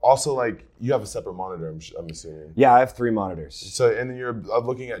 Also, like, you have a separate monitor, I'm assuming. Yeah, I have 3 monitors. So, and then you're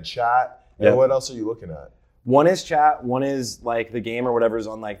looking at chat. And what else are you looking at? One is chat. One is like the game or whatever is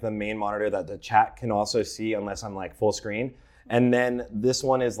on like the main monitor that the chat can also see unless I'm like full screen. And then this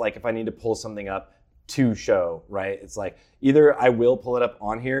one is like if I need to pull something up to show, right? It's like either I will pull it up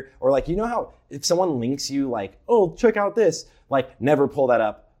on here or like, how if someone links you like, oh, check out this, like never pull that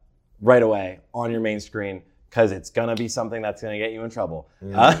up right away on your main screen, because it's going to be something that's going to get you in trouble.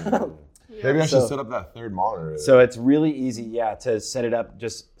 Maybe I should set up that 3rd monitor. So it's really easy, to set it up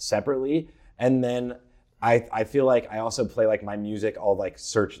just separately. And then I feel like I also play like my music, I'll like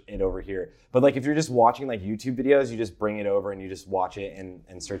search it over here. But like if you're just watching like YouTube videos, you just bring it over and you just watch it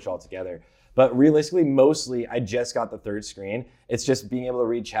and search it all together. But realistically, mostly I just got the 3rd screen. It's just being able to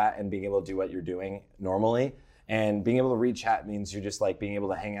read chat and being able to do what you're doing normally. And being able to read chat means you're just like being able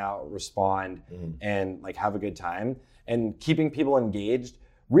to hang out, respond, and like have a good time. And keeping people engaged.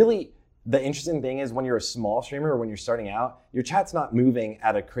 Really, the interesting thing is when you're a small streamer or when you're starting out, your chat's not moving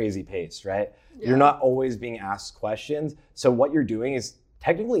at a crazy pace, right? Yeah. You're not always being asked questions. So what you're doing is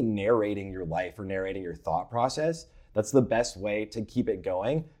technically narrating your life or narrating your thought process. That's the best way to keep it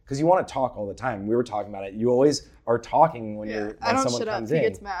going, because you want to talk all the time. We were talking about it. You always are talking when someone comes in. I don't shut up. He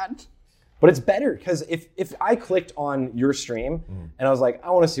gets mad. But it's better because if I clicked on your stream and I was like,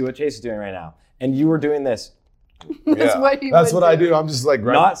 I want to see what Chase is doing right now, and you were doing this. That's what I do. I'm just like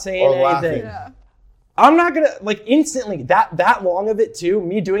not saying anything. Yeah. I'm not gonna like instantly that long of it too.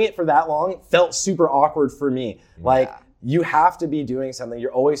 Me doing it for that long felt super awkward for me. Like you have to be doing something.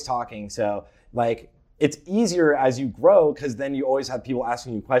 You're always talking. So like it's easier as you grow because then you always have people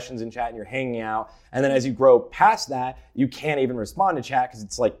asking you questions in chat and you're hanging out. And then as you grow past that, you can't even respond to chat because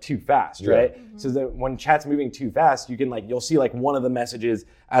it's like too fast, right? So that when chat's moving too fast, you can like, you'll see like one of the messages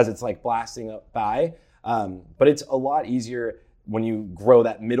as it's like blasting up by. But it's a lot easier when you grow.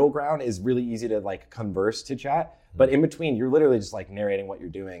 That middle ground is really easy to like converse to chat. But in between, you're literally just like narrating what you're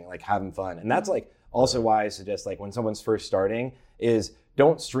doing, like having fun. And that's like also why I suggest like when someone's first starting is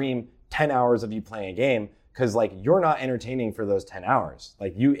don't stream 10 hours of you playing a game, because like you're not entertaining for those 10 hours.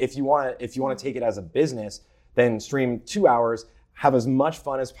 Like if you want to take it as a business, then stream 2 hours, have as much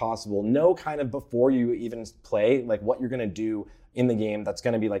fun as possible. Know kind of before you even play, like what you're gonna do in the game that's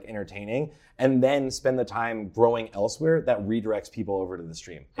gonna be like entertaining, and then spend the time growing elsewhere that redirects people over to the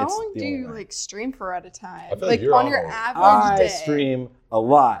stream. How long do you like stream for at a time? I feel Like you're on your on average day? I stream a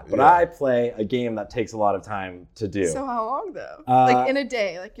lot, but I play a game that takes a lot of time to do. So how long though? Like in a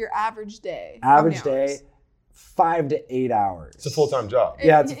day, like your average day. Average day, 5 to 8 hours. It's a full-time job.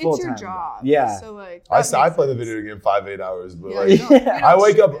 Yeah, it's a full-time. Your job. Yeah. So like I play the video game 5-8 hours, but like we don't I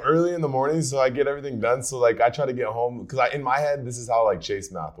wake up stream it. early in the morning so I get everything done. So like I try to get home because in my head this is how like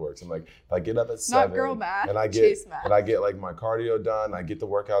chase math works. I'm like if I get up at 7 Not girl math, and I get chase math. and I get like my cardio done, I get the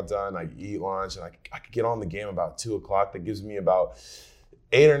workout done, I eat lunch, and I could get on the game about 2 o'clock. That gives me about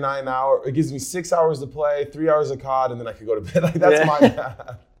 8 or 9 hours. It gives me 6 hours to play, 3 hours of COD, and then I could go to bed. Like that's my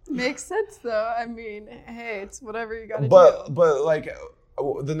math. Makes sense though. I mean, hey, it's whatever you gotta do. But like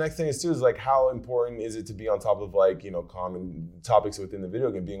the next thing is too is like how important is it to be on top of like, you know, common topics within the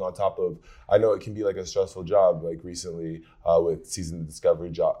video game, being on top of, I know it can be like a stressful job, like recently with Season of Discovery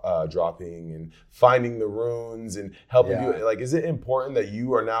dropping and finding the runes and helping you. Like, is it important that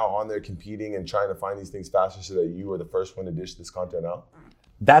you are now on there competing and trying to find these things faster so that you are the first one to dish this content out?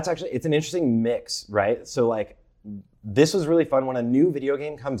 That's actually, it's an interesting mix, right? So like, this was really fun. When a new video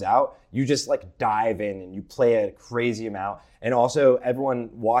game comes out, you just like dive in and you play a crazy amount. And also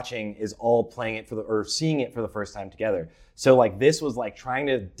everyone watching is all playing it or seeing it for the first time together. So like this was like trying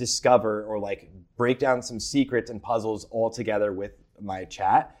to discover or like break down some secrets and puzzles all together with my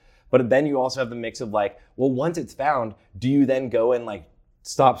chat. But then you also have the mix of like, well, once it's found, do you then go and like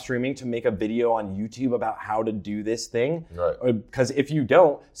stop streaming to make a video on YouTube about how to do this thing? Right. Because if you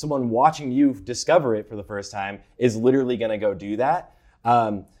don't, someone watching you discover it for the first time is literally going to go do that.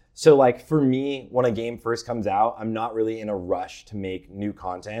 So like for me, when a game first comes out, I'm not really in a rush to make new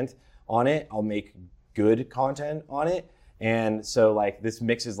content on it. I'll make good content on it. And so like this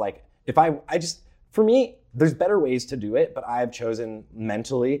mix is like, for me, there's better ways to do it, but I've chosen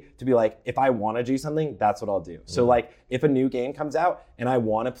mentally to be like, if I want to do something, that's what I'll do. So like if a new game comes out and I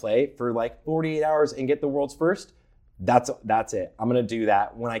want to play for like 48 hours and get the world's first, that's it. I'm going to do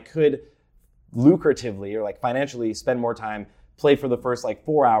that when I could lucratively or like financially spend more time, play for the first like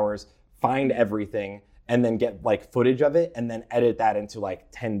 4 hours, find everything, and then get like footage of it and then edit that into like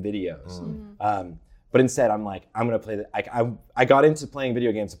 10 videos. But instead I'm like, I'm going to play I got into playing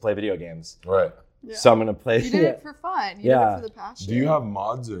video games to play video games. Right. Yeah. So I'm going to play. You did it for fun. You did it for the passion. Do you have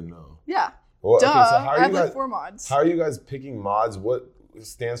mods or no? Yeah. Well, Duh. okay, so how are I have you guys, like 4 mods. How are you guys picking mods? What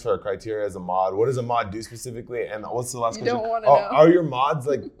stands for a criteria as a mod? What does a mod do specifically? And what's the last question? You don't want to know. Are your mods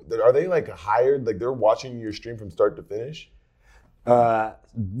like, are they like hired? Like they're watching your stream from start to finish? The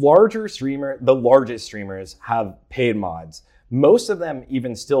largest streamers have paid mods. Most of them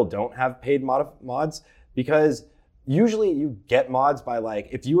even still don't have paid mods because usually you get mods by like,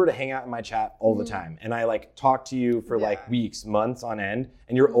 if you were to hang out in my chat all the time and I like talk to you for like weeks, months on end,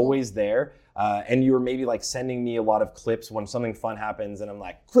 and you're always there, and you were maybe like sending me a lot of clips when something fun happens and I'm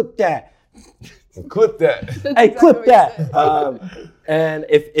like, clip that. Clip that. Hey, clip that. And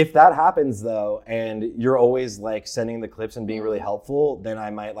if that happens though, and you're always like sending the clips and being really helpful, then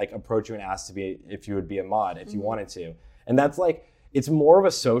I might like approach you and ask if you would be a mod if you wanted to. And that's like, it's more of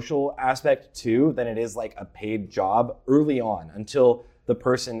a social aspect too than it is like a paid job early on until the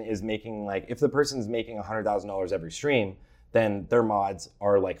person is making like, if the person's making $100,000 every stream, then their mods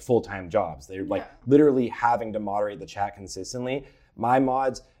are like full-time jobs. They're like literally having to moderate the chat consistently. My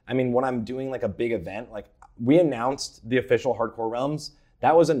mods, I mean, when I'm doing like a big event, like we announced the official Hardcore Realms,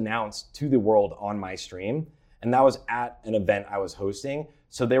 that was announced to the world on my stream. And that was at an event I was hosting.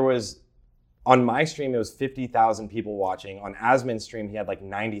 So there was, on my stream, it was 50,000 people watching. On Asmin's stream, he had like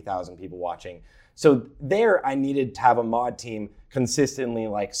 90,000 people watching. So there, I needed to have a mod team consistently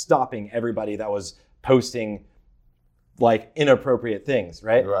like stopping everybody that was posting like inappropriate things,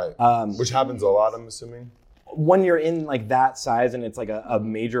 right? Right. Which happens a lot, I'm assuming. When you're in like that size and it's like a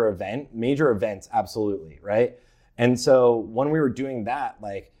major events, absolutely, right? And so when we were doing that,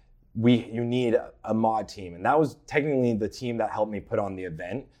 like you need a mod team. And that was technically the team that helped me put on the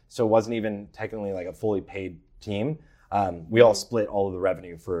event. So it wasn't even technically like a fully paid team. We all split all of the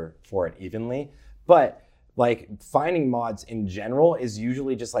revenue for it evenly. But like finding mods in general is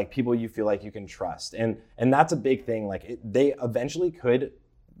usually just like people you feel like you can trust. And that's a big thing. Like they eventually could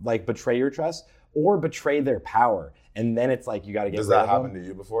like betray your trust or betray their power. And then it's like you got to get rid of them. Does that happen to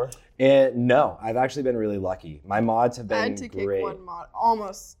you before? No, I've actually been really lucky. My mods have been great. I had to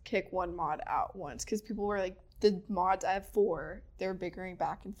almost kick one mod out once because people were like, the mods, I have 4, they were bickering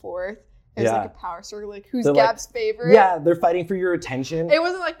back and forth. It was like a power struggle, like who's Gab's favorite? Yeah, they're fighting for your attention. It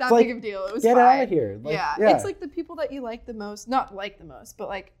wasn't like that big of a deal. It was get fine. Out of here. Like, yeah, it's like the people that you like the most, not like the most, but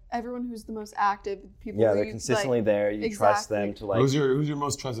like everyone who's the most active. People they're consistently like, there. You trust them to like. Who's your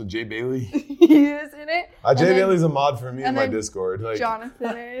most trusted? Jay Bailey. He is in it. Jay Bailey's a mod for me in my Discord. Like,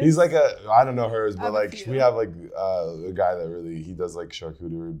 Jonathan is. He's like I don't know hers, but like we have like a guy that really he does like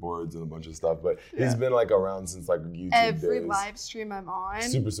charcuterie boards and a bunch of stuff. But he's been like around since like YouTube every days. live stream I'm on.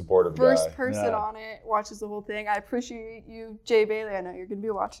 Super supportive First guy. person on it, watches the whole thing. I appreciate you, Jay Bailey. I know you're gonna be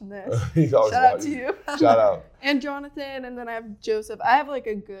watching this. Shout out to you. Shout out. And Jonathan, and then I have Joseph. I have like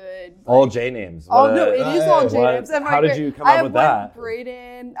a good all J names. Oh no, it is all J names. How did you come up with that?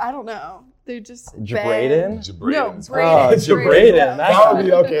 Braden. I don't know. They're just Jabraden? No, Braden. Oh, Jabraden. That would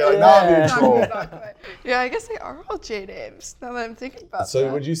be okay. Like, that would be a troll. Yeah, I guess they are all J names. Now that I'm thinking about So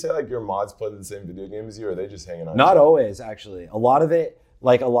that. would you say like your mods play the same video game as you, or are they just hanging on? Not always, actually. A lot of it.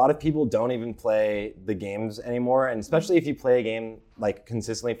 Like a lot of people don't even play the games anymore, and especially if you play a game like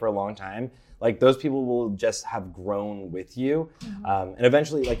consistently for a long time, like those people will just have grown with you, and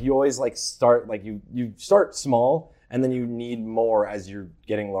eventually, like you always like start like you start small, and then you need more as you're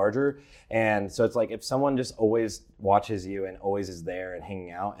getting larger, and so it's like if someone just always watches you and always is there and hanging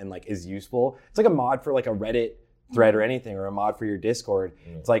out and like is useful, it's like a mod for like a Reddit thread or anything, or a mod for your Discord.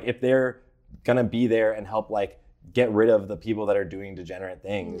 It's like if they're gonna be there and help like get rid of the people that are doing degenerate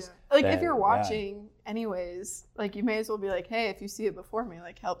things. Yeah. Like if you're watching anyways, like you may as well be like, hey, if you see it before me,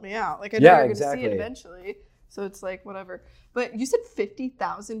 like help me out. Like I know you're gonna see it eventually. So it's like whatever. But you said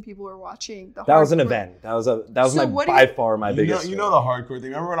 50,000 people were watching the. That was an event. That was by far my biggest. You know the hardcore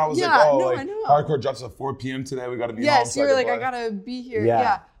thing. Remember when I was hardcore drops at 4 p.m. today. We got to be home. Yes, you were like, I gotta be here.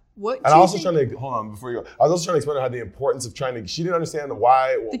 Yeah. What? And I was also trying to hold on before you go. I was also trying to explain to her the importance of trying to. She didn't understand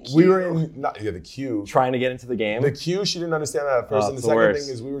why we were in. The queue. Trying to get into the game. The queue. She didn't understand that at first. And the second thing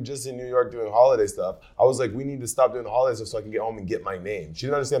is, we were just in New York doing holiday stuff. I was like, we need to stop doing the holiday stuff so I can get home and get my name. She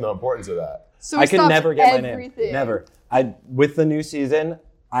didn't understand the importance of that. So I could never get my name. Never. With the new season,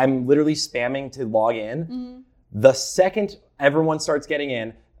 I'm literally spamming to log in. The second everyone starts getting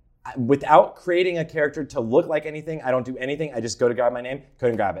in, without creating a character to look like anything, I don't do anything. I just go to grab my name,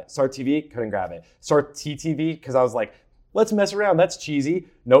 couldn't grab it. Start TV, couldn't grab it. Start TTV, because I was like, let's mess around. That's cheesy.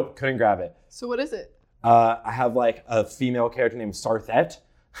 Nope, couldn't grab it. So what is it? I have like a female character named Sarthet.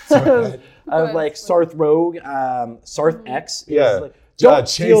 I have like Sarth Rogue, Sarth X. Yeah.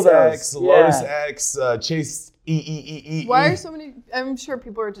 Chase X, Lotus X, Chase E. Why are so many? I'm sure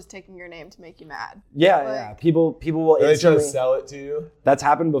people are just taking your name to make you mad. Yeah. People will. Are they trying to sell it to you? That's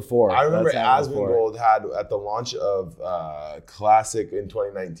happened before. I remember Asmongold had at the launch of Classic in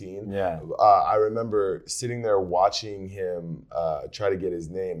 2019. Yeah. I remember sitting there watching him try to get his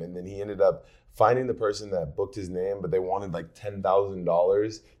name, and then he ended up finding the person that booked his name, but they wanted like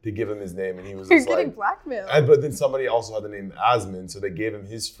 $10,000 to give him his name, and he was just getting blackmailed. But then somebody also had the name Asmon, so they gave him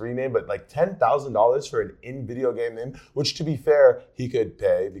his free name, but like $10,000 for an in-video game name, which to be fair, he could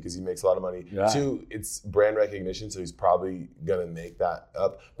pay because he makes a lot of money. Yeah. 2, it's brand recognition, so he's probably gonna make that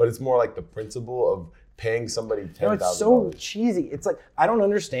up. But it's more like the principle of paying somebody $10,000. It's so cheesy. It's like, I don't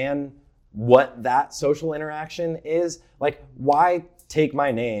understand what that social interaction is. Like, why take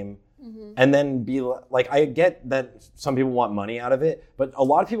my name and then be like, I get that some people want money out of it, but a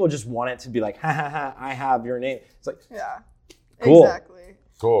lot of people just want it to be like, ha ha ha, I have your name. It's like, cool. Exactly.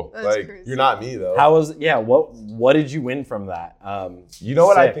 Cool. That's like crazy. You're not me though. What did you win from that? You know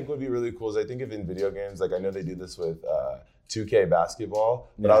what I think would be really cool is I think if in video games, like I know they do this with 2K basketball,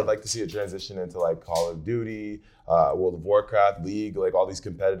 but I would like to see it transition into like Call of Duty, World of Warcraft, League, like all these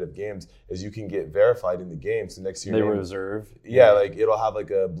competitive games, is you can get verified in the game. So next to your name, reserve. Yeah, like it'll have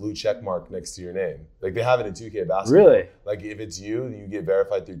like a blue check mark next to your name. Like they have it in 2K basketball. Really? Like if it's you get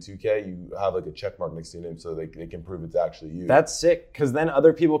verified through 2K, you have like a check mark next to your name so they can prove it's actually you. That's sick, because then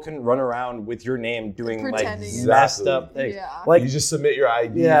other people can run around with your name doing pretending like messed up things. Yeah. Like you just submit your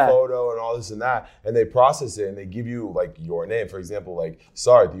ID photo and all this and that, and they process it and they give you like your name. For example, like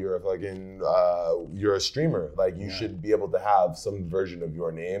Sarth, you're a fucking you're a streamer. Like Like you should be able to have some version of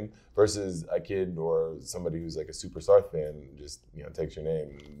your name versus a kid or somebody who's like a superstar fan just takes your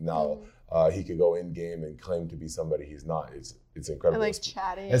name. Now he could go in game and claim to be somebody he's not. It's incredible. I like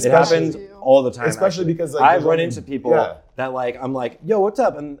chatting. It happens all the time. Especially because like, I've run into people that like I'm like, yo, what's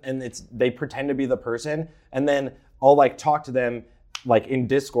up? And they pretend to be the person, and then I'll like talk to them like in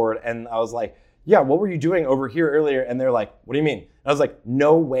Discord, and I was like, yeah, what were you doing over here earlier? And they're like, what do you mean? And I was like,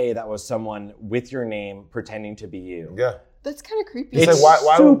 no way that was someone with your name pretending to be you. Yeah. That's kind of creepy. It's like,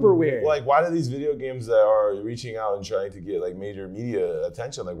 why super weird. Like, why do these video games that are reaching out and trying to get like major media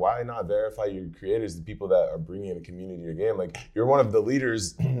attention, like why not verify your creators, the people that are bringing in a community to your game? Like you're one of the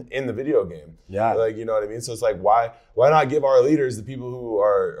leaders in the video game. Yeah. Like, you know what I mean? So it's like, why not give our leaders, the people who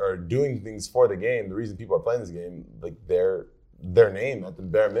are doing things for the game, the reason people are playing this game, like their name at the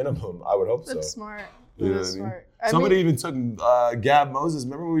bare minimum? I would hope so. That's smart. You That's know what smart. I mean? Somebody even took Gab Moses.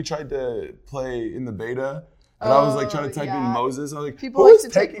 Remember when we tried to play in the beta? And I was like trying to type in Moses. I was like, people like to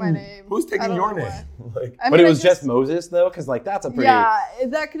take my name. Who's taking your name? Like, but it was just Moses though, because like that's a pretty. Yeah,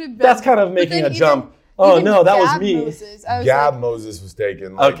 that could have been. That's kind of making a jump. Oh no, that was me. Gab Moses was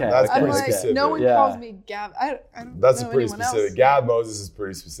taken. Like, okay, that's I'm pretty like, specific. no one calls me Gab. I don't that's know pretty anyone specific. Else. Gab Moses is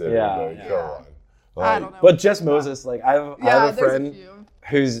pretty specific. Yeah. Like, come on. Like, I don't know. But just Moses, like I have a friend a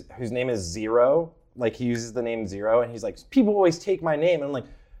whose name is Zero. Like he uses the name Zero, and he's like, people always take my name. And I'm like,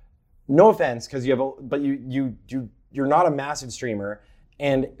 no offense, because you're not a massive streamer,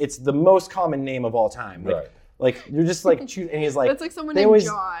 and it's the most common name of all time. Like, like you're just like, and he's like, that's like someone named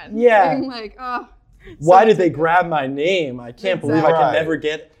John. Yeah. Being like, why did they grab my name? I can't believe I can never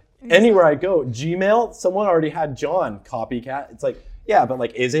get anywhere I go. Gmail, someone already had John, copycat. It's like, yeah, but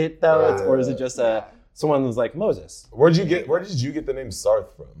like, is it though? Or is it just someone who's like Moses? Where did you get the name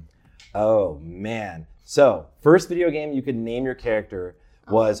Sarth from? Oh man. So first video game you could name your character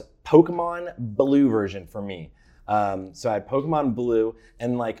was Pokemon Blue version for me. So I had Pokemon Blue,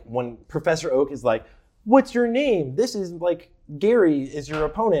 and like when Professor Oak is like, what's your name? This is like Gary is your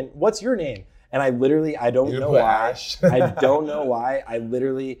opponent. What's your name? And I don't know why. I don't know why. I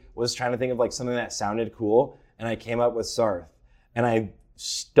literally was trying to think of like something that sounded cool, and I came up with Sarth. And I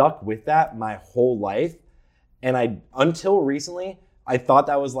stuck with that my whole life. And until recently, I thought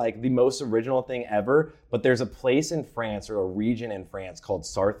that was like the most original thing ever. But there's a place in France or a region in France called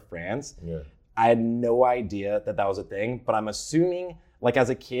Sarthe, France. Yeah. I had no idea that was a thing, but I'm assuming like as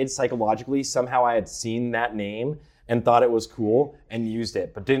a kid, psychologically, somehow I had seen that name and thought it was cool and used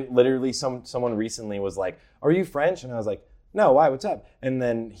it, but didn't literally, someone recently was like, are you French? And I was like, no, why, what's up? And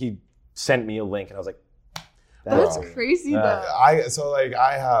then he sent me a link and I was like, that's crazy though. I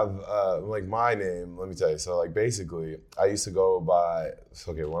have like my name, let me tell you. So like basically I used to go by,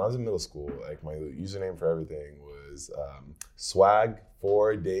 when I was in middle school, like my username for everything was swag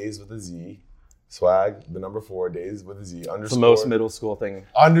 4 days with a Z. Swag, the number 4 days with a Z. Underscore. The most middle school thing.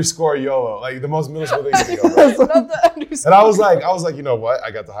 Underscore YOLO. Like the most middle school thing you think of, right? Not the underscore. And I was like, you know what?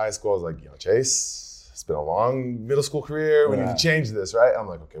 I got to high school. I was like, Chase, it's been a long middle school career. We need to change this, right? I'm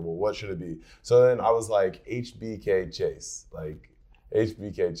like, okay, well, what should it be? So then I was like, HBK Chase. Like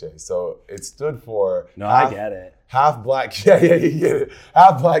HBK Chase. So it stood for I get it. Half black, you get it.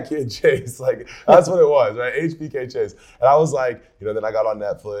 Half black kid Chase, like that's what it was, right? HBK Chase, and I was like, then I got on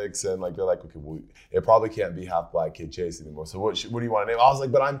Netflix, and like they're like, okay, well, it probably can't be half black kid Chase anymore. So what do you want to name? I was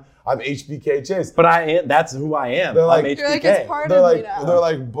like, but I'm HBK Chase. But that's who I am. They're like, I'm HBK. You're like, it's part they're of like, me now. they're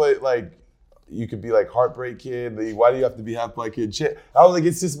like, but like, you could be like Heartbreak Kid. Why do you have to be half black kid Chase? I was like,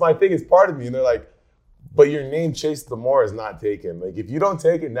 it's just my thing. It's part of me. And they're like, but your name Chase Lamar is not taken. Like if you don't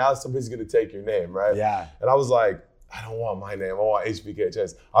take it, now somebody's gonna take your name, right? Yeah. And I was like, I don't want my name. I want HBK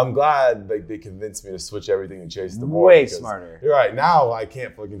Chase. I'm glad like they convinced me to switch everything and Chase Lamar. Way smarter. You're right. Now I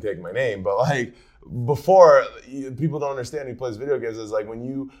can't fucking take my name, but like before, people don't understand who plays video games. It's like when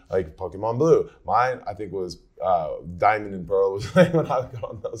you like Pokemon Blue. Mine, I think was Diamond and Pearl was when I got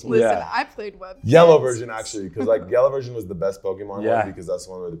on those. Listen, I played Web. Yellow version actually, because like yellow version was the best Pokemon one because that's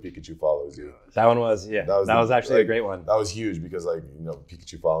the one where the Pikachu follows you. That one was that was actually a great one. That was huge because like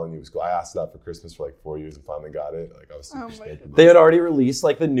Pikachu following you was cool. I asked that for Christmas for like 4 years and finally got it. Like I was super stoked. They had already released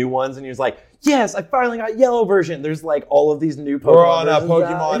like the new ones, and he was like, "Yes, I finally got yellow version." There's like all of these new Pokemon. We're on a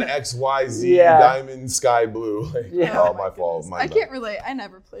Pokemon XYZ Diamond Sky Blue. Like, oh my fault. I can't relate. I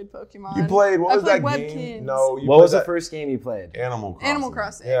never played Pokemon. You played what was that Webkins. game? No, what was the first game you played? Animal Crossing. Animal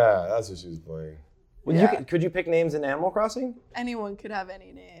Crossing. Yeah, that's what she was playing. Well, could you pick names in Animal Crossing? Anyone could have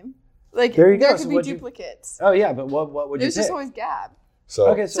any name. Like there you go. Could be duplicates. Oh yeah, but what would you pick? It was just always Gab. So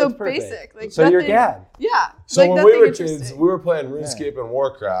So it's perfect. basic. Like so you're nothing- Gab. Yeah. So like when we nothing were interesting. kids, we were playing RuneScape and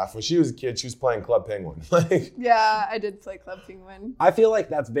Warcraft. When she was a kid, she was playing Club Penguin. Like, Yeah, I did play Club Penguin. I feel like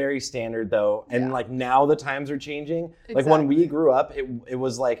that's very standard though, and Yeah. like now the times are changing. Like when we Exactly. grew up, it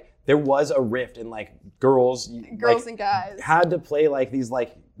was like there was a rift in like girls Girls like, and guys. had to play like these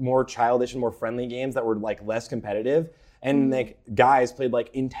like more childish and more friendly games that were like less competitive, and like guys played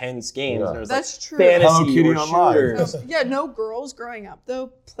like intense games. Yeah. And it was That's like true. fantasy Hello Kitty or Online. shooters. No girls growing up though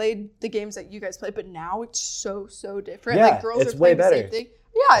played the games that you guys played, but now it's so different. Yeah, like girls it's are way playing the same better. thing.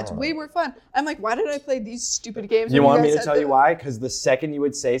 Yeah, it's way more fun. I'm like, why did I play these stupid games? You when want me guys to had tell you the- why? Because the second you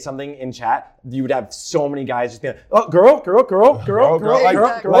would say something in chat, you would have so many guys just being like, oh, girl, like,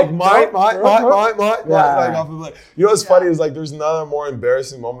 Exactly. like my, girl. like, Yeah. off of like, you know what's funny is like there's another more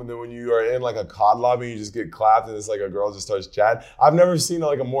embarrassing moment than when you are in like a COD lobby and you just get clapped and it's like a girl just starts chatting. I've never seen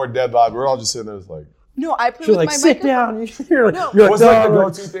like a more dead lobby. We're all just sitting there just like, No, I play She's with like, my sit microphone. down. You're like, No. you're what's like the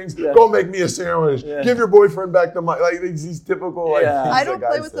 "Dog." go-to things? Go make me a sandwich. Yeah. Give your boyfriend back the mic. Like these typical like. Yeah. things I that don't play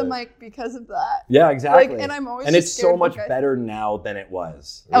guys with say. the mic because of that. Yeah, exactly. and I'm always and just it's scared so of much you guys. better now than it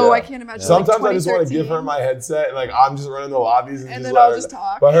was. Oh, Yeah. I can't imagine. Sometimes like I just want to give her 2013. my headset and like I'm just running the lobbies and And just then let I'll her- just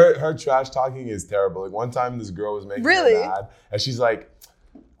talk. But her trash talking is terrible. Like one time this girl was making Really? her mad and she's like,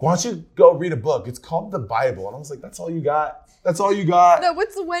 "Why don't you go read a book? It's called the Bible." And I was like, "That's all you got? That's all you got?" No,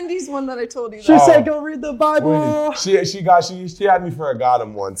 what's the Wendy's one that I told you? She That? said, go read the Bible. She had me for a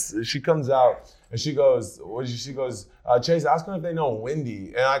goddamn once. She comes out and she goes, Chase, ask them if they know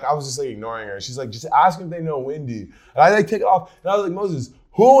Wendy. And like I was just like ignoring her. She's like, just ask them if they know Wendy. And I like take it off. And I was like, Moses,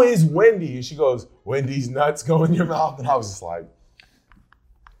 who is Wendy? And she goes, Wendy's nuts go in your mouth. And I was just like,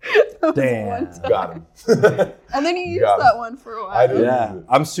 Damn. got him. And then you used Got it. that one for a while. I did. Yeah,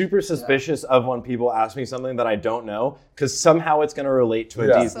 I'm super suspicious of when people ask me something that I don't know, because somehow it's gonna relate to a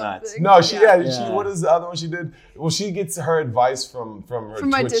Yeah. D's nuts. Something. No, she Yeah. what is the other one she did? Well, she gets her advice from her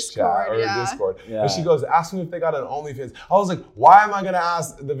From my Twitch Discord, chat or yeah. her Discord. Yeah. And she goes, ask me if they got an OnlyFans. I was like, why am I gonna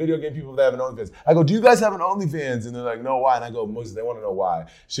ask the video game people if they have an OnlyFans? I go, do you guys have an OnlyFans? And they're like, no, why? And I go, Moses, they want to know why.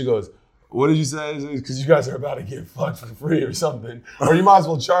 She goes, what did you say? Because you guys are about to get fucked for free or something. Or you might as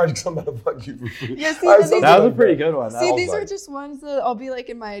well charge because I'm about to fuck you for free. Yeah, see, Or these- something That was a like pretty that. good one. See, was these are like- just ones that I'll be like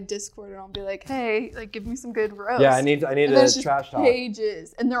in my Discord and I'll be like, hey, like give me some good roast. Yeah, I need and then to it's just trash talk.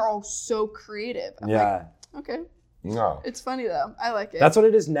 pages, and they're all so creative. I'm Yeah, like, okay, No. it's funny though. I like it. that's what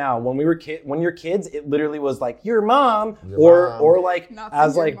it is now. When we were when you're kids, it literally was like your mom, Your mom. or like Nothing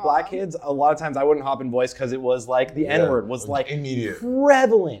as your like black mom. kids. A lot of times I wouldn't hop in voice because it was like the N word was like immediate.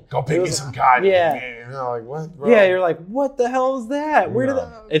 prevalent. Go It pick me was- some cotton. Yeah. You know, like what? Bro? Yeah, you're like, what the hell is that? Where did No.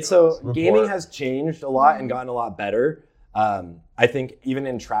 that? It's so Report. gaming has changed a lot and gotten a lot better. I think even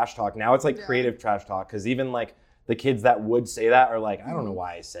in trash talk now, it's like Yeah. creative trash talk because even like the kids that would say that are like, I don't know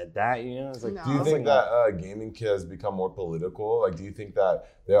why I said that. You know, it's like, No. Do you I was think that gaming has become more political? Like, do you think that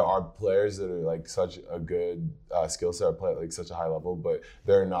there are players that are like such a good skill set, or play at like such a high level, but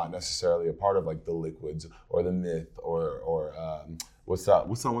they're not necessarily a part of like the Liquids or the Myth or what's that?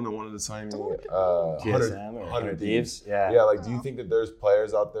 What's that one that wanted to sign me? TSM or 100 Thieves? Yeah. Yeah. Like, do you think that there's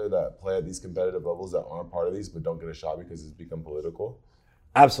players out there that play at these competitive levels that aren't part of these, but don't get a shot because it's become political?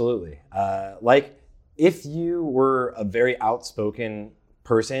 Absolutely. Like if you were a very outspoken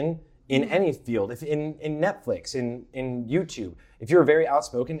person in any field, if in Netflix, in YouTube, if you were very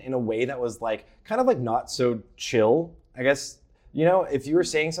outspoken in a way that was like kind of like not so chill, I guess, you know, if you were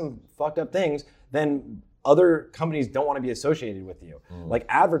saying some fucked up things, then other companies don't want to be associated with you, like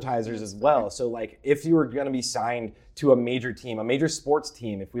advertisers as well. So like if you were going to be signed to a major team, a major sports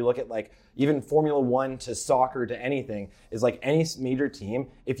team, if we look at like even Formula One to soccer to anything, is like any major team,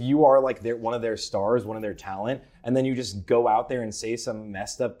 if you are like one of their stars, one of their talent, and then you just go out there and say some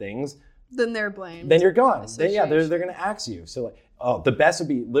messed up things, then they're blamed. then you're gone. Then, yeah, they're Association. going to axe you. So like, oh, the best would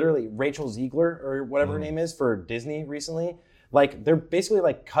be literally Rachel Ziegler or whatever her name is for Disney recently. Like they're basically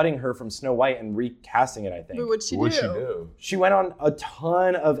like cutting her from Snow White and recasting it, I think. But what'd she What'd do? she do? She went on a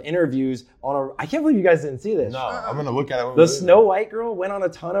ton of interviews I can't believe you guys didn't see this. No, I'm gonna look at it. when The we- Snow White girl went on a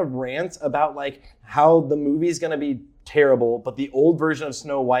ton of rants about like how the movie's gonna be terrible, but the old version of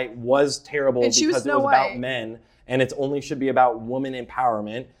Snow White was terrible And she was because it Snow was about White. men and it only should be about woman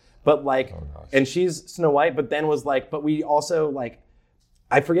empowerment. But like, gosh. and she's Snow White, but then was like, but we also like,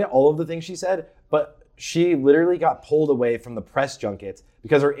 I forget all of the things she said, but she literally got pulled away from the press junkets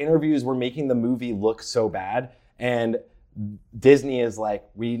because her interviews were making the movie look so bad. And Disney is like,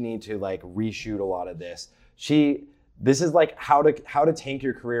 we need to like reshoot a lot of this. This is like how to tank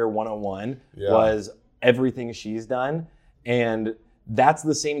your career 101 Yeah. was everything she's done. And that's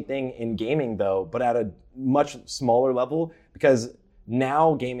the same thing in gaming though, but at a much smaller level because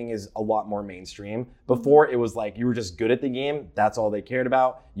now gaming is a lot more mainstream. Before it was like you were just good at the game, that's all they cared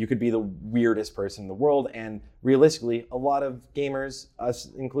about. You could be the weirdest person in the world, and realistically, a lot of gamers, us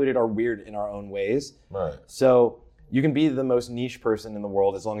included, are weird in our own ways. Right. So you can be the most niche person in the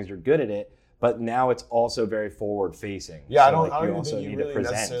world as long as you're good at it. But now it's also very forward facing. Yeah, so I don't even think you really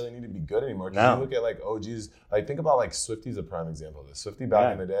necessarily need to be good anymore. No. You look at like OGs, like think about like Swifty's a prime example of this. Swifty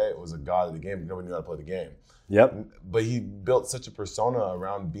back in the day was a god of the game. Nobody knew how to play the game. Yep. But he built such a persona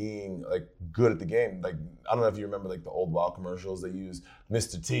around being like good at the game. Like I don't know if you remember like the old WoW commercials. They used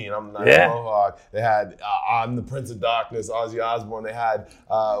Mr. T and I'm the Knight of Mohawk. They had I'm the Prince of Darkness, Ozzy Osbourne. They had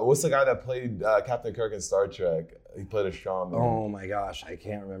what's the guy that played Captain Kirk in Star Trek? He played a shaman. Oh my gosh, I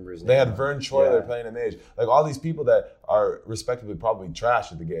can't remember his name. They had Vern Troyer playing a mage. Like all these people that are respectively probably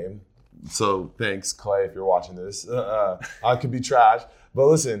trash at the game. So thanks, Clay, if you're watching this. I could be trash. But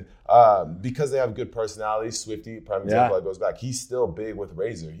listen, because they have good personalities, Swifty, prime example, that goes back. He's still big with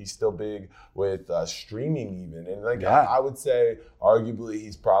Razer. He's still big with streaming even. And like I would say, arguably,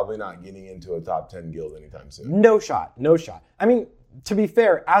 he's probably not getting into a top 10 guild anytime soon. No shot. I mean, to be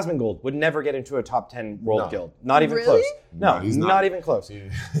fair, Asmongold would never get into a top 10 world guild. Not even close. No, he's not even close.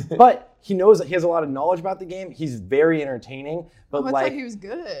 But he knows that he has a lot of knowledge about the game. He's very entertaining. But I like thought he was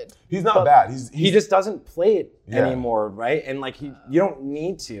good. He's not bad. He just doesn't play it anymore, right? And like you don't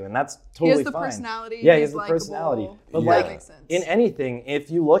need to, and that's totally fine. He has the personality. Yeah, he has the personality. But like makes sense. in anything, if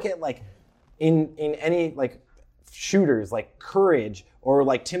you look at like in any like shooters like Courage or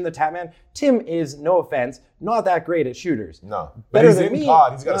like Tim the Tatman, Tim is, no offense, not that great at shooters. No. But he's in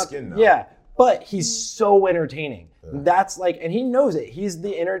COD. He's got a skin now. Yeah. But he's so entertaining. That's like, and he knows it. He's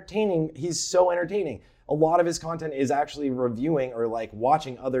so entertaining. A lot of his content is actually reviewing or like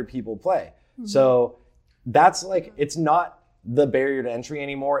watching other people play. So that's like, it's not the barrier to entry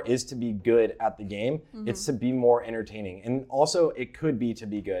anymore is to be good at the game. It's to be more entertaining. And also it could be to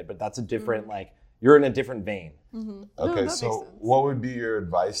be good, but that's a different, like, you're in a different vein. Okay, so what would be your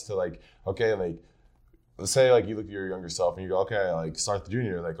advice to like, okay, like, let's say like you look at your younger self and you go, okay, like start the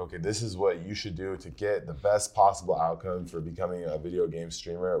junior, like, okay, this is what you should do to get the best possible outcome for becoming a video game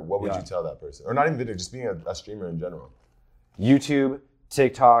streamer. What would you tell that person? Or not even video, just being a streamer in general. YouTube,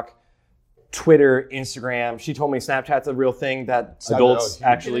 TikTok, Twitter, Instagram. She told me Snapchat's a real thing that adults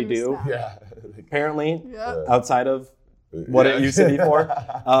actually do. Yeah. Apparently, outside of what it used to be for.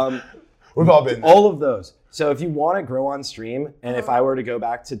 We've all been there. All of those. So if you want to grow on stream, and if I were to go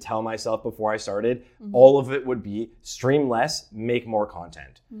back to tell myself before I started, all of it would be stream less, make more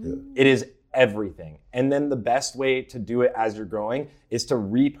content. It is everything. And then the best way to do it as you're growing is to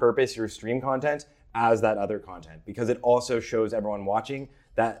repurpose your stream content as that other content, because it also shows everyone watching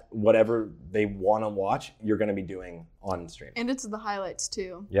that whatever they want to watch, you're going to be doing on stream. And it's the highlights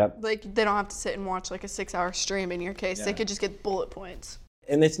too. Yep. Like they don't have to sit and watch like a 6-hour stream in your case. They could just get bullet points.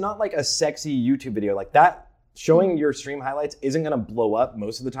 And it's not like a sexy YouTube video like that. Showing your stream highlights isn't going to blow up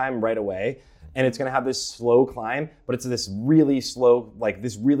most of the time right away. And it's going to have this slow climb, but it's this really slow, like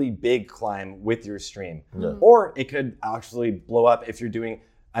this really big climb with your stream. Or it could actually blow up if you're doing,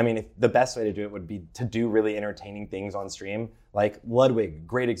 I mean, if the best way to do it would be to do really entertaining things on stream. Like Ludwig,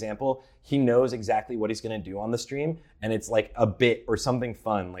 great example. He knows exactly what he's going to do on the stream. And it's like a bit or something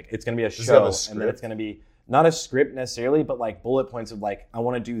fun. Like it's going to be a show, and then it's going to be not a script necessarily, but like bullet points of like, I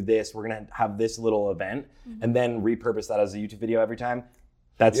want to do this. We're going to have this little event and then repurpose that as a YouTube video every time.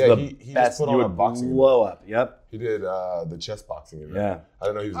 That's the best. Just put on a boxing blow up. Yep. He did the chess boxing event. Yeah. I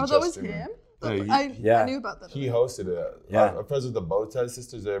don't know he was a chess that was streamer. him? Yeah, I knew about that. He hosted it. Yeah. I'm friends with the Bowtie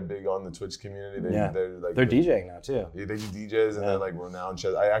sisters. They're big on the Twitch community. They're DJing now too. They do DJs and they're like renowned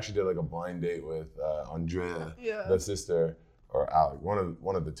chess. I actually did like a blind date with Andrea, the sister, or Alec,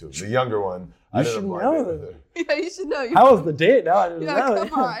 one of the two. The younger one. I did a blind date with her. Yeah, you should know. How was the date? No, I didn't know.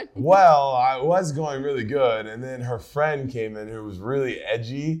 Come on. Well, I was going really good, and then her friend came in who was really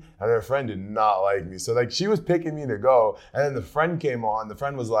edgy, and her friend did not like me. So like she was picking me to go, and then the friend came on. The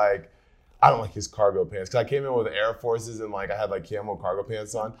friend was like, I don't like his cargo pants, because I came in with Air Forces and like I had like camo cargo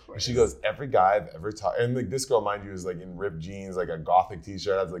pants on. And she goes, every guy I've ever talked, and like this girl, mind you, is like in ripped jeans, like a gothic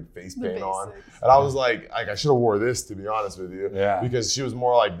t-shirt, has like face paint on. And I was like I should have wore this, to be honest with you. Yeah. Because she was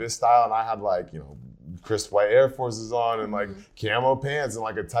more like this style, and I had like, you know, crisp white Air Forces on and like camo pants and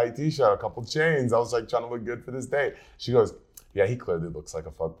like a tight t-shirt, a couple chains. I was like trying to look good for this date. She goes, yeah, he clearly looks like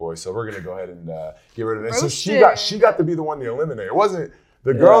a fuckboy, so we're gonna go ahead and get rid of it. So she got to be the one to eliminate. It wasn't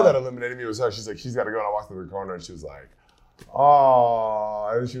the girl that eliminated me, was her. She's like, she's got to go. And I walked to the corner and she was like, oh.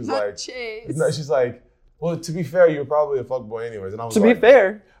 And she was she's like, well, to be fair, you were probably a fuckboy anyways. And I was be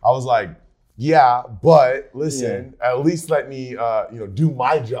fair, I was like, yeah, but listen, at least let me, do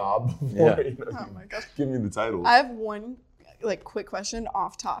my job before, Oh my gosh. give me the title. I have one like quick question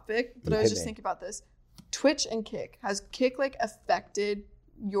off topic, but I was just thinking about this. Twitch and Kick. Has Kick like affected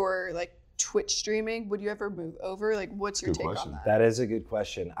your like Twitch streaming? Would you ever move over? Like, what's your take on that? That is a good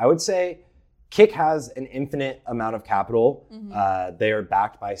question. I would say Kick has an infinite amount of capital. They are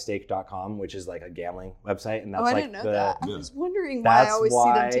backed by stake.com, which is like a gambling website. And that's I didn't know that. I was wondering why I always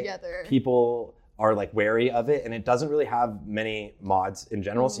see them together. People are like wary of it, and it doesn't really have many mods in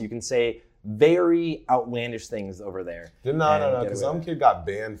general. So you can say very outlandish things over there. No, because some kid got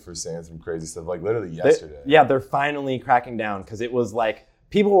banned for saying some crazy stuff, like literally yesterday. They're finally cracking down, because it was like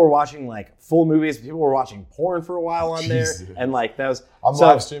people were watching like full movies, people were watching porn for a while on there, and like that was. I'm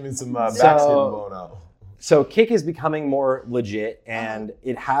live streaming some backskin blown out. So Kick is becoming more legit, and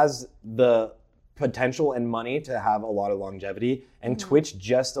it has the potential and money to have a lot of longevity. And Twitch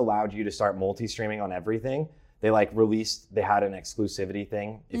just allowed you to start multi-streaming on everything. They they had an exclusivity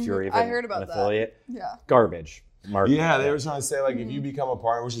thing if you're even an affiliate. Yeah. Garbage. Marketing. Yeah, they were trying to say like if you become a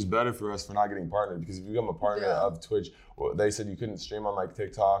partner, which is better for us for not getting partnered, because if you become a partner of Twitch, they said you couldn't stream on like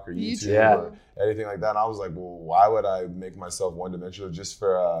TikTok or YouTube or anything like that. And I was like, well, why would I make myself one-dimensional just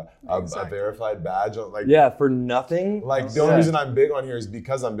for a verified badge? Like, for nothing. Like the only reason I'm big on here is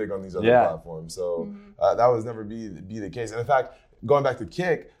because I'm big on these other platforms. So that was never be the case. And in fact, going back to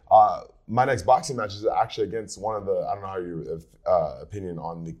Kick, my next boxing match is actually against one of the, I don't know how your opinion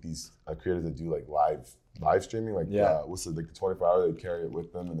on like these creators that do like live streaming, like what's it, like the 24-hour, they carry it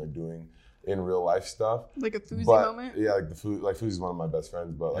with them and they're doing in real life stuff. Like a Fuzi moment? Yeah, like Fuzi's one of my best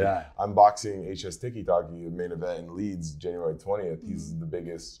friends, but like I'm boxing HS Tiki Taki, the main event in Leeds, January 20th. He's the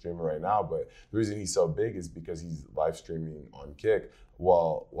biggest streamer right now, but the reason he's so big is because he's live streaming on Kick.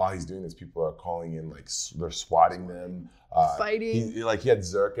 Well, while he's doing this, people are calling in, like they're swatting them. Fighting. He had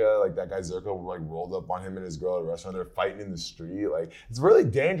Zerka, like that guy Zerka like rolled up on him and his girl at a restaurant. They're fighting in the street. Like it's really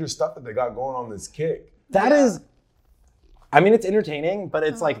dangerous stuff that they got going on this Kick. That is, I mean, it's entertaining, but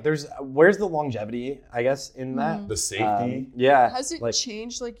it's like where's the longevity, I guess, in that? The safety. Has it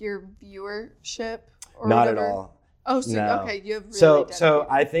changed like your viewership or not whatever? at all. Oh, so okay, you have really so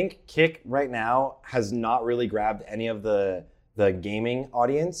I think Kick right now has not really grabbed any of the gaming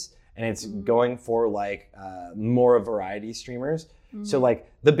audience, and it's going for like more variety streamers. So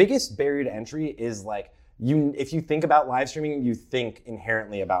like the biggest barrier to entry is like if you think about live streaming, you think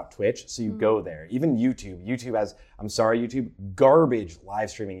inherently about Twitch, so you go there. Even YouTube. YouTube has, I'm sorry, YouTube, garbage live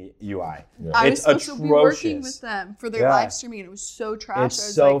streaming UI. Yeah. I was supposed to be working with them for their live streaming, and it was so trash.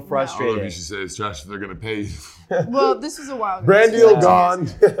 It's so frustrating. No. You should say it's trash if they're gonna pay you. Well, this was a while ago. Brand deal gone.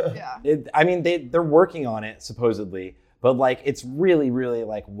 I mean, they're working on it supposedly, but like it's really, really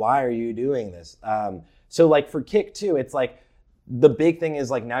like, why are you doing this? So like for Kick too, it's like, the big thing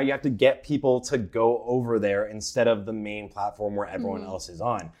is like now you have to get people to go over there instead of the main platform where everyone else is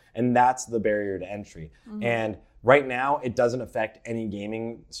on. And that's the barrier to entry. And right now it doesn't affect any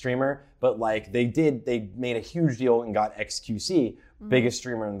gaming streamer, but like they made a huge deal and got XQC, biggest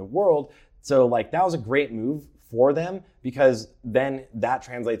streamer in the world. So like that was a great move for them, because then that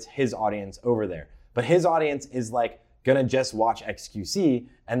translates his audience over there. But his audience is like gonna just watch XQC,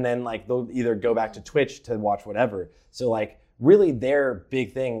 and then like they'll either go back to Twitch to watch whatever. So like really their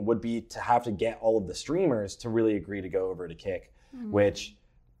big thing would be to have to get all of the streamers to really agree to go over to Kick, which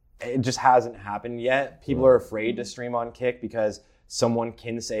it just hasn't happened yet. People are afraid to stream on Kick because someone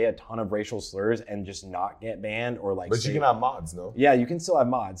can say a ton of racial slurs and just not get banned, or like. But you can have mods, no? Yeah, you can still have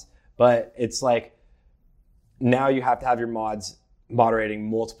mods, but it's like now you have to have your mods moderating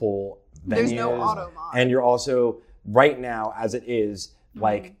multiple venues. There's no auto mod. And you're also right now, as it is,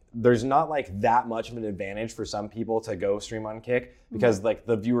 like there's not like that much of an advantage for some people to go stream on Kick, because like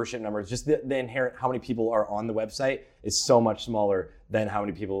the viewership numbers, just the inherent how many people are on the website is so much smaller than how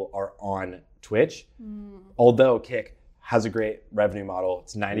many people are on Twitch. Although Kick has a great revenue model.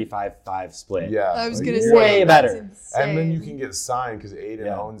 It's 95-5 split. Yeah. I was going to say, way better. And then you can get signed because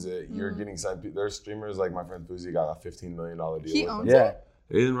Aiden owns it. You're getting signed. There's streamers like my friend Fuzi got a $15 million deal. He owns it?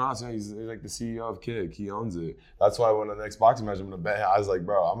 Aiden Ross, he's like the CEO of Kick. He owns it. That's why when the next boxing match I'm gonna bet, I was like,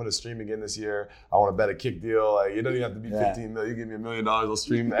 bro, I'm gonna stream again this year. I want to bet a Kick deal. Like it doesn't even have to be 15 million. You give me $1 million, I'll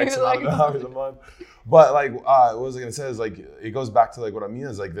stream X amount of dollars a month. But like, what was I gonna say is like, it goes back to like what I mean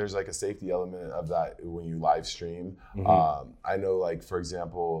is like, there's like a safety element of that when you live stream. I know like for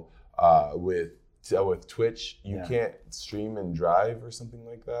example, with Twitch, you can't stream and drive or something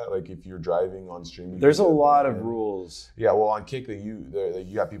like that. Like if you're driving on stream, there's a lot of rules. Yeah, well on Kick, you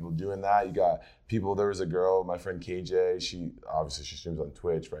got people doing that. You got people. There was a girl, my friend KJ. She streams on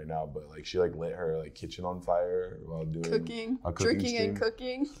Twitch right now, but like she like lit her like kitchen on fire while doing cooking, drinking stream. And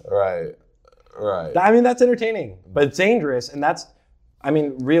cooking. Right. I mean that's entertaining, but it's dangerous, and that's, I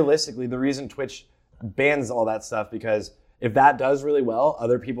mean realistically, the reason Twitch bans all that stuff because if that does really well,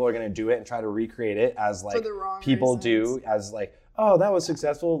 other people are going to do it and try to recreate it as like the wrong people reasons. do, as like, oh, that was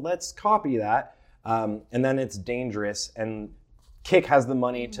successful, let's copy that. And then it's dangerous, and Kick has the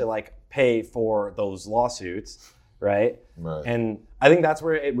money to like pay for those lawsuits, right? And I think that's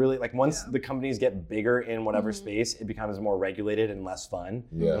where it really, like, once the companies get bigger in whatever space, it becomes more regulated and less fun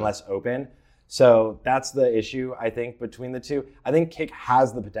and less open. So that's the issue, I think, between the two. I think Kick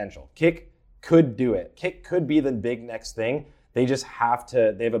has the potential. Kick could do it. Kick could be the big next thing. They just have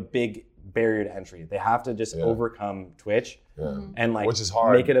to, they have a big barrier to entry. They have to just overcome Twitch and like which is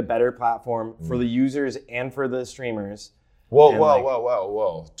hard. Make it a better platform for the users and for the streamers.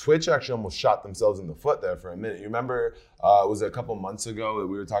 Whoa. Twitch actually almost shot themselves in the foot there for a minute. You remember, was it a couple months ago that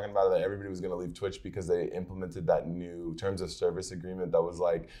we were talking about that everybody was going to leave Twitch because they implemented that new terms of service agreement that was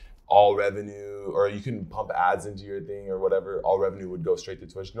like, all revenue, or you can pump ads into your thing or whatever, all revenue would go straight to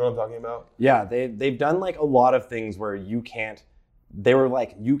Twitch. You know what I'm talking about? Yeah, they've done like a lot of things where you can't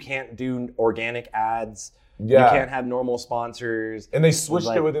do organic ads. Yeah. You can't have normal sponsors. And they switched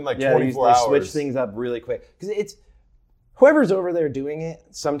it within like 24 hours. They switched things up really quick. Because it's, whoever's over there doing it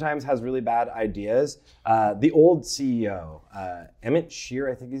sometimes has really bad ideas. The old CEO, Emmett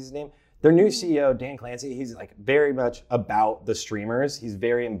Shear, I think is his name. Their new CEO, Dan Clancy, he's like very much about the streamers. He's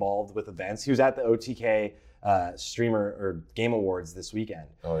very involved with events. He was at the OTK streamer or game awards this weekend.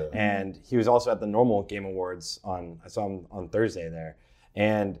 And he was also at the normal game awards I saw him on Thursday there.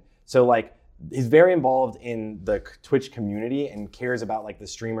 And so like, he's very involved in the Twitch community and cares about like the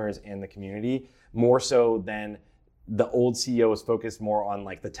streamers and the community more so than the old CEO was focused more on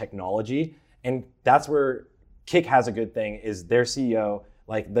like the technology. And that's where Kick has a good thing, is their CEO,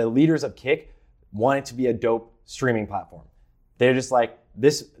 like the leaders of Kick, want it to be a dope streaming platform. They're just like,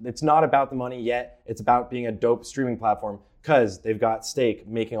 this, it's not about the money yet. It's about being a dope streaming platform because they've got Stake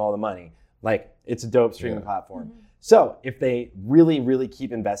making all the money. Like, it's a dope streaming platform. So if they really, really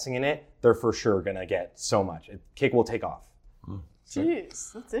keep investing in it, they're for sure gonna get so much. Kick will take off.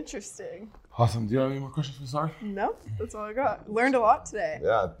 Jeez, that's interesting. Awesome. Do you have any more questions for Sar? No, that's all I got. Learned a lot today.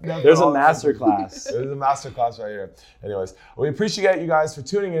 Yeah. There's a masterclass. There's a masterclass right here. Anyways, we appreciate you guys for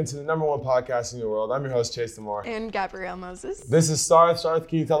tuning in to the #1 podcast in the world. I'm your host, Chase Demore. And Gabrielle Moses. This is Sarth. Sarth,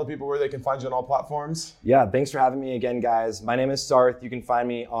 can you tell the people where they can find you on all platforms? Yeah, thanks for having me again, guys. My name is Sarth. You can find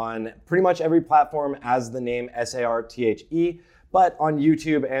me on pretty much every platform as the name SARTHE, but on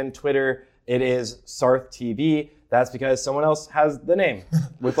YouTube and Twitter, it is Sarth TV. That's because someone else has the name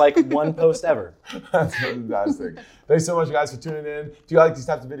with like one post ever. That's fantastic. Thanks so much, guys, for tuning in. If you like these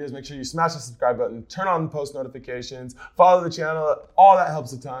types of videos, make sure you smash the subscribe button, turn on post notifications, follow the channel. All that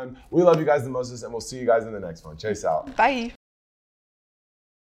helps a ton. We love you guys the most, and we'll see you guys in the next one. Chase out. Bye.